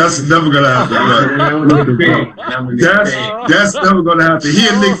 that's never gonna happen. That's never gonna happen. He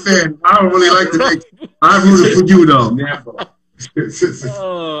a Knicks fan. I don't really like the Knicks. I'm rooting for you though. I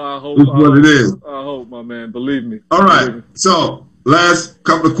hope. That's what it is. I hope, my man. Believe me. All right. So last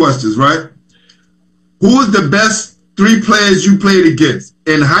couple of questions, right? Who is the best 3 players you played against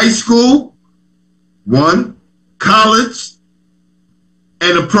in high school? 1, college,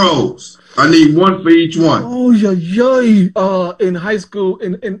 and the pros. I need 1 for each one. Oh yeah. In high school,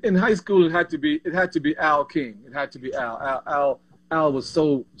 in high school, it had to be Al King. It had to be Al. Al was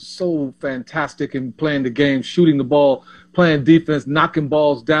so fantastic in playing the game, shooting the ball, playing defense, knocking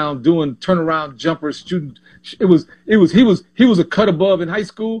balls down, doing turnaround jumpers, shooting. He was a cut above in high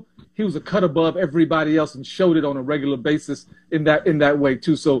school. He was a cut above everybody else and showed it on a regular basis in that way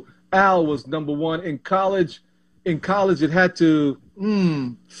too. So Al was number 1 in college. In college, it had to.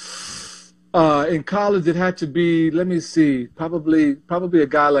 In college, it had to be, let me see, probably a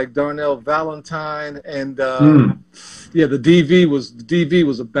guy like Darnell Valentine, and yeah, the DV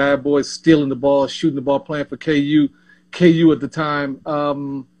was a bad boy, stealing the ball, shooting the ball, playing for KU at the time.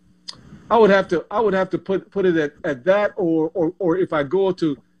 I would have to put it at that, or if I go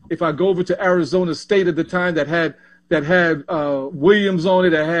over to Arizona State at the time that had Williams on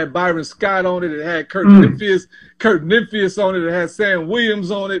it, that had Byron Scott on it, it had Kurt Nymphius on it, it had Sam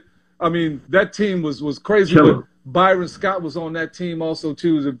Williams on it. I mean, that team was crazy. But Byron Scott was on that team also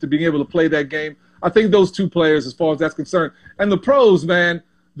too, to being able to play that game. I think those 2 players, as far as that's concerned, and the pros, man,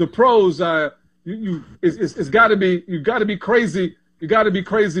 the pros, it's got to be, you got to be crazy,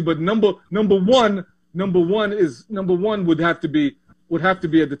 But number one would have to be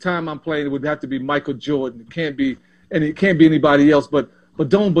at the time I'm playing. It would have to be Michael Jordan. It can't be anybody else. But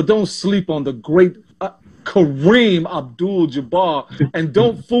don't sleep on the great Kareem Abdul-Jabbar, and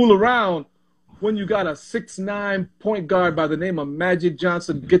don't fool around when you got a 6'9" point guard by the name of Magic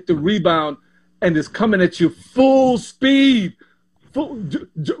Johnson get the rebound and is coming at you full speed,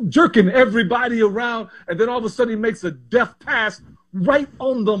 jerking everybody around, and then all of a sudden he makes a deft pass right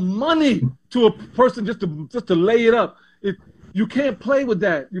on the money to a person just to lay it up. You can't play with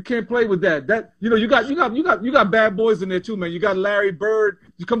that. You can't play with that. That you got bad boys in there too, man. You got Larry Bird.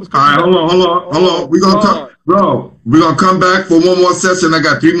 All right, hold on. We're gonna come back for one more session. I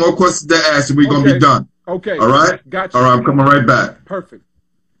got 3 more questions to ask, and we're gonna be done. Okay. All right. Gotcha. All right. I'm coming right back. Perfect.